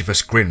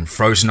 mischievous grin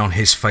frozen on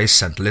his face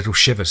sent little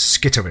shivers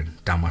skittering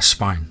down my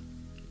spine.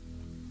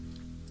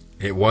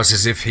 It was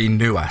as if he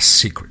knew our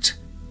secret,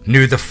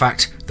 knew the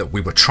fact that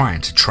we were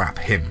trying to trap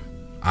him,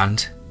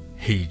 and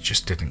he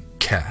just didn't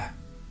care.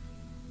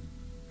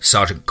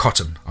 Sergeant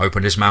Cotton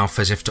opened his mouth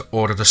as if to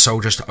order the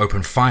soldiers to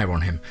open fire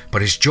on him,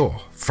 but his jaw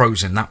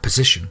froze in that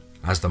position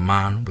as the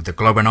man with the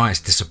glowing eyes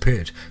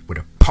disappeared with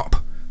a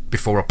pop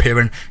before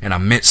appearing in our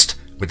midst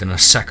within a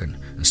second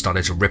and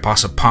started to rip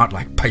us apart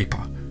like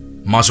paper.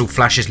 Muzzle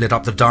flashes lit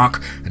up the dark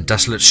and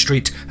desolate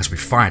street as we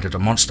fired at the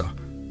monster,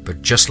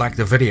 but just like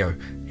the video,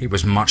 he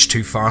was much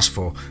too fast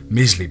for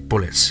measly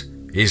bullets,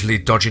 easily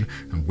dodging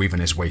and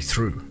weaving his way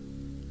through.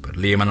 But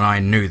Liam and I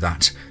knew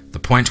that the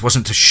point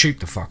wasn't to shoot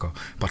the fucker,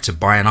 but to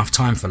buy enough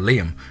time for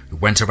Liam, who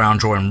went around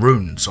drawing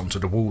runes onto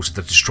the walls of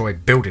the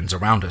destroyed buildings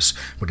around us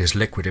with his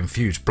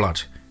liquid-infused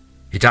blood.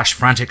 He dashed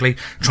frantically,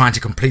 trying to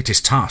complete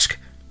his task,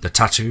 the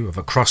tattoo of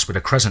a cross with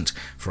a crescent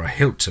for a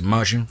hilt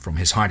emerging from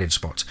his hiding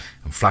spot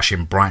and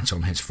flashing bright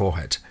on his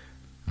forehead.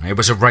 It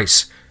was a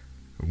race.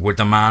 Would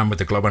the man with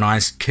the glowing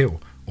eyes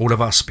kill all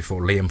of us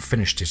before Liam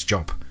finished his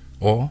job,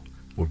 or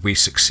would we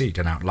succeed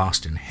in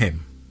outlasting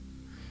him?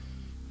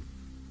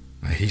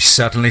 He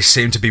certainly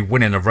seemed to be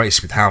winning a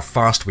race with how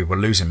fast we were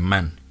losing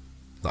men.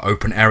 The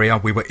open area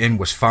we were in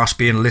was fast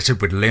being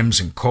littered with limbs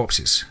and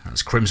corpses,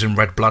 as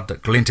crimson-red blood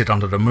that glinted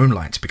under the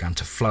moonlight began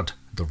to flood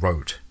the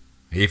road.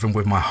 Even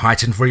with my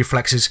heightened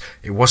reflexes,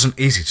 it wasn't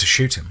easy to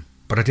shoot him,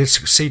 but I did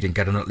succeed in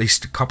getting at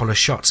least a couple of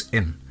shots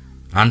in,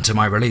 and to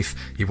my relief,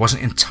 he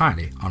wasn't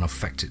entirely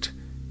unaffected.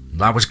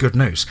 That was good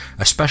news,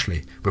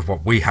 especially with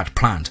what we had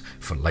planned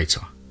for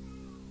later.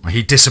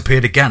 He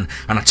disappeared again,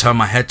 and I turned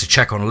my head to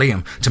check on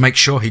Liam to make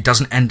sure he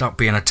doesn't end up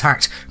being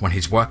attacked when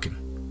he's working.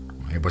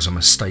 It was a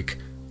mistake,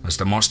 as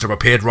the monster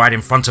appeared right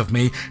in front of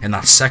me in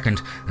that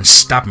second and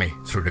stabbed me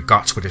through the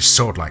guts with his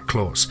sword-like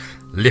claws,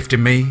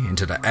 lifting me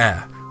into the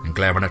air and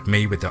glaring at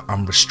me with the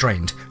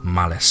unrestrained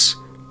malice.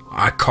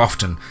 I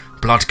coughed and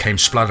blood came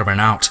spluttering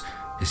out.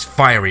 His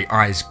fiery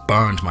eyes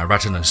burned my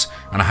retinas,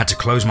 and I had to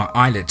close my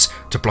eyelids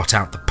to blot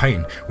out the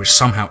pain which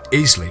somehow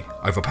easily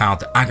overpowered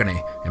the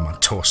agony in my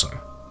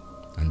torso.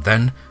 And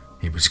then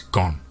he was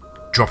gone,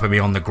 dropping me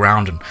on the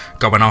ground and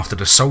going after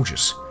the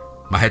soldiers.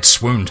 My head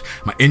swooned.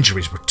 My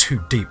injuries were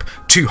too deep,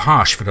 too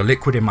harsh for the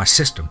liquid in my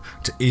system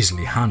to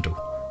easily handle,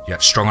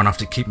 yet strong enough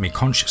to keep me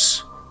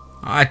conscious.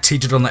 I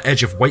teetered on the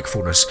edge of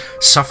wakefulness,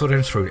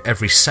 suffering through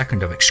every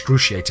second of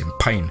excruciating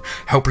pain,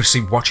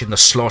 helplessly watching the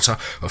slaughter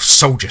of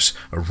soldiers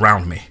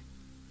around me.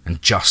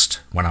 And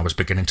just when I was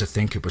beginning to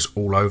think it was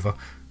all over,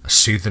 a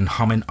soothing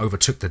humming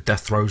overtook the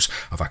death throes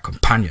of our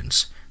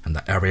companions, and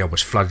the area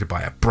was flooded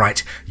by a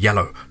bright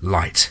yellow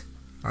light.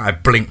 I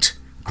blinked,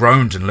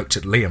 groaned, and looked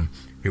at Liam,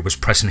 who was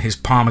pressing his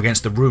palm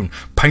against the rune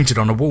painted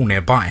on a wall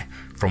nearby,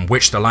 from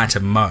which the light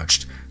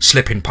emerged,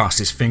 slipping past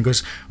his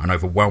fingers and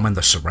overwhelming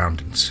the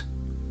surroundings.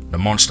 The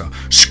monster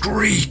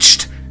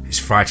screeched, his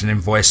frightening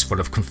voice full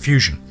of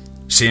confusion.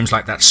 Seems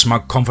like that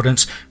smug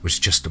confidence was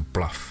just a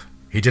bluff.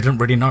 He didn't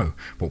really know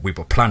what we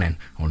were planning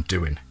on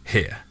doing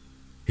here.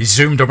 He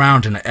zoomed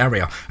around in the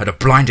area at a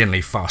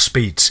blindingly fast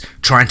speeds,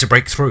 trying to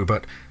break through,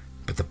 but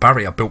the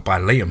barrier built by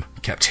Liam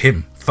kept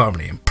him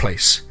firmly in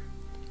place.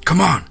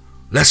 "Come on,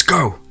 let's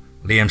go,"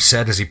 Liam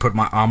said as he put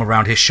my arm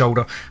around his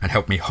shoulder and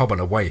helped me hobble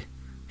away.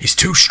 "He's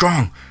too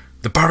strong.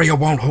 The barrier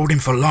won't hold him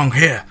for long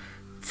here.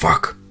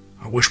 Fuck,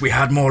 I wish we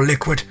had more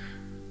liquid."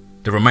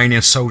 The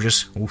remaining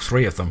soldiers, all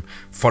three of them,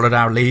 followed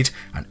our lead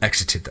and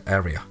exited the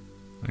area.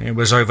 It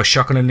was over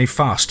shockingly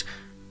fast.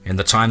 In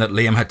the time that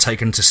Liam had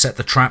taken to set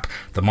the trap,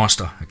 the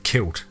monster had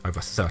killed over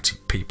 30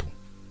 people.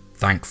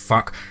 Thank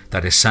fuck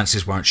that his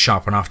senses weren't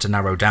sharp enough to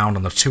narrow down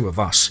on the two of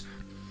us.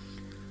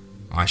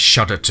 I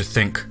shuddered to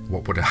think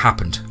what would have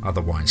happened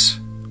otherwise.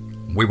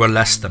 We were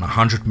less than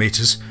 100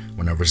 meters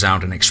when a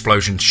resounding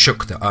explosion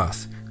shook the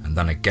earth, and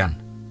then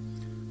again.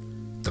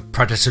 The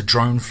Predator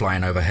drone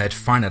flying overhead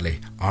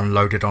finally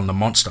unloaded on the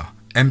monster,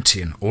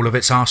 emptying all of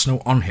its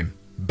arsenal on him,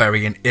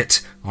 burying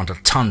it under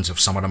tons of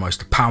some of the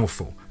most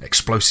powerful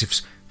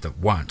explosives that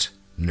weren't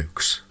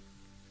nukes.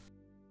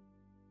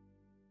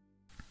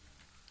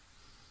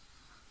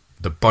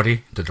 The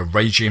body that the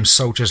regime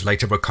soldiers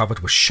later recovered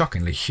was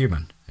shockingly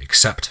human,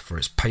 except for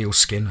its pale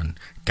skin and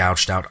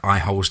gouged out eye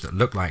holes that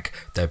looked like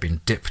they had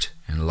been dipped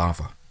in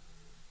lava.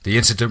 The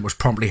incident was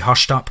promptly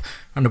hushed up,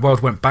 and the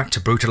world went back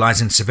to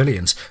brutalizing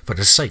civilians for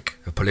the sake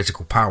of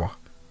political power.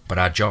 But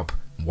our job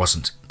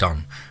wasn't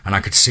done, and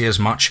I could see as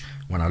much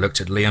when I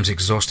looked at Liam's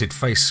exhausted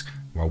face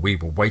while we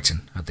were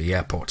waiting at the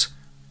airport.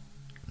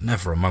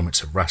 "Never a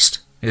moment of rest,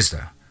 is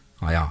there?"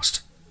 I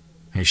asked.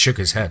 He shook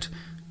his head.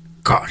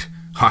 "God,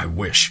 I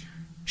wish.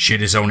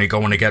 Shit is only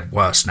going to get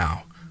worse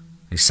now."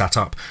 He sat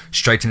up,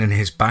 straightening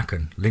his back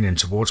and leaning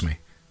towards me.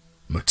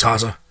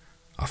 "Murtaza,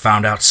 I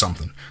found out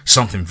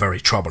something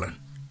very troubling.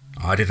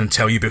 I didn't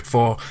tell you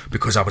before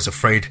because I was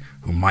afraid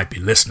who might be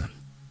listening."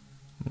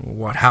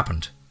 "What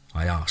happened?"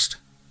 I asked.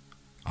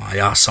 "I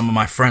asked some of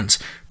my friends,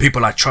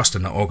 people I trust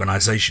in the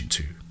organization,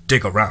 to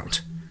dig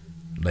around.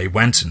 They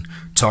went and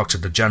talked to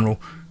the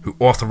general who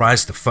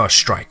authorized the first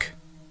strike.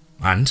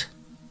 And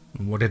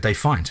what did they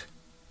find?"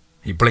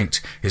 He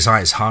blinked, his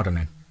eyes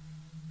hardening.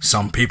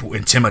 "Some people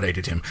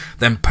intimidated him,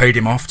 then paid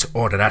him off to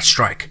order that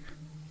strike.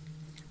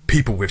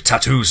 People with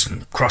tattoos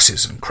and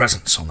crosses and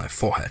crescents on their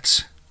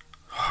foreheads."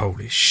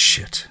 "Holy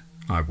shit,"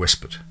 I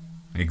whispered.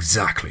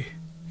 "Exactly,"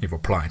 he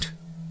replied.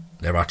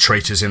 "There are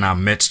traitors in our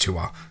midst who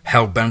are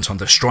hell-bent on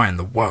destroying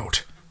the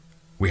world.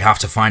 We have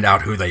to find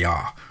out who they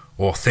are,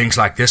 or things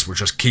like this will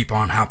just keep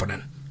on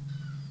happening."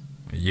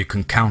 "You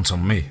can count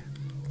on me."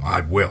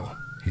 "I will,"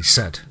 he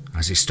said,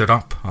 as he stood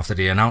up after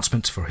the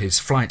announcement for his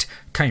flight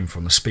came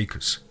from the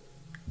speakers.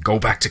 "Go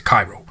back to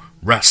Cairo,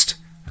 rest,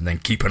 and then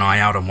keep an eye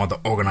out on what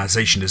the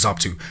organization is up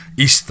to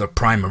east of the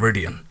Prime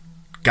Meridian.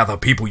 Gather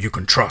people you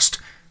can trust.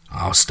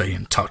 I'll stay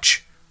in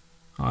touch."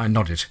 I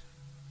nodded.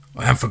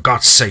 "And for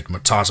God's sake,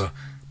 Murtaza,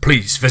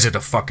 please visit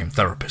a fucking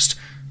therapist.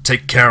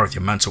 Take care of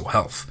your mental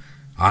health.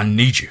 I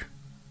need you."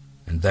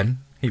 And then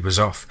he was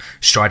off,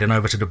 striding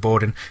over to the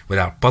boarding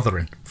without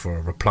bothering for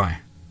a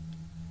reply.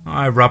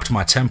 I rubbed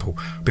my temple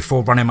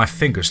before running my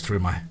fingers through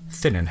my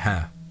thinning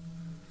hair.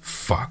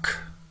 Fuck.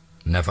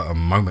 Never a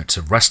moment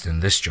to rest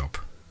in this job.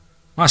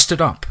 I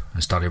stood up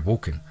and started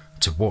walking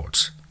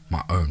towards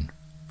my own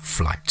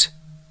flight.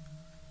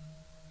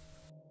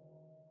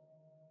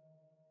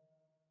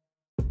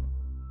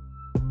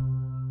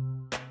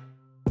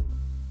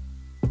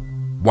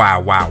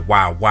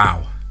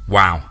 Wow.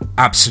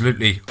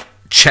 Absolutely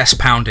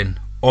chest-pounding,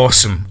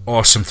 awesome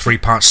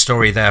 3-part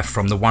story there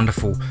from the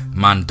wonderful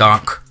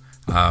Mandahrk.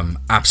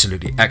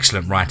 Absolutely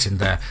excellent writing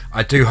there.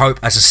 I do hope,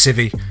 as a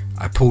civvy,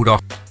 I pulled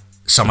off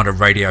some of the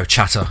radio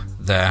chatter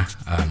there.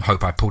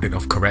 Hope I pulled it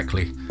off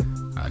correctly.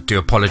 I do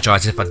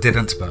apologise if I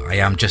didn't, but I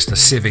am just a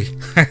civvy.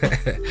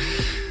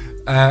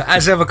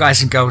 As ever,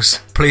 guys and girls,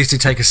 please do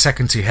take a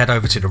second to head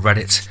over to the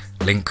Reddit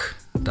link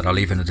that I'll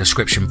leave in the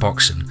description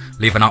box and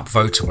leave an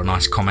upvote or a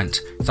nice comment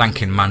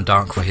thanking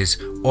Mandahrk for his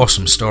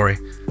awesome story.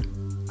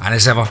 And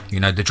as ever, you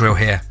know the drill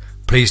here.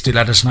 Please do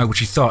let us know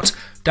what you thought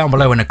down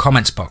below in the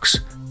comments box.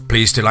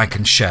 Please do like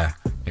and share.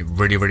 It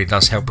really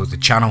does help with the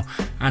channel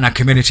and our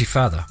community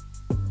further.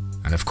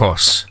 And of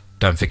course,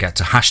 don't forget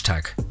to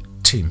hashtag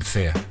Team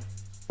Fear.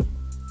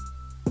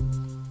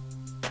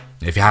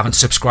 If you haven't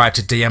subscribed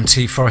to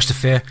DMT Forest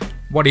Affair,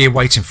 what are you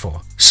waiting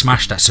for?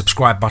 Smash that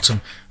subscribe button,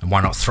 and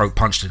why not throat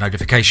punch the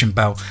notification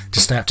bell to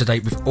stay up to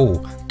date with all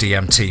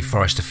DMT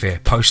Forest Affair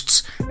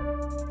posts.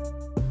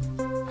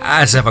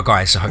 As ever,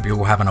 guys, I hope you're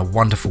all having a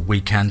wonderful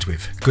weekend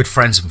with good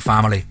friends and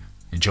family,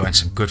 enjoying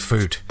some good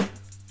food.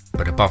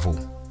 But above all,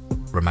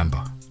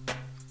 remember,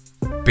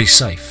 be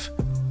safe,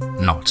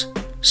 not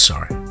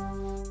sorry.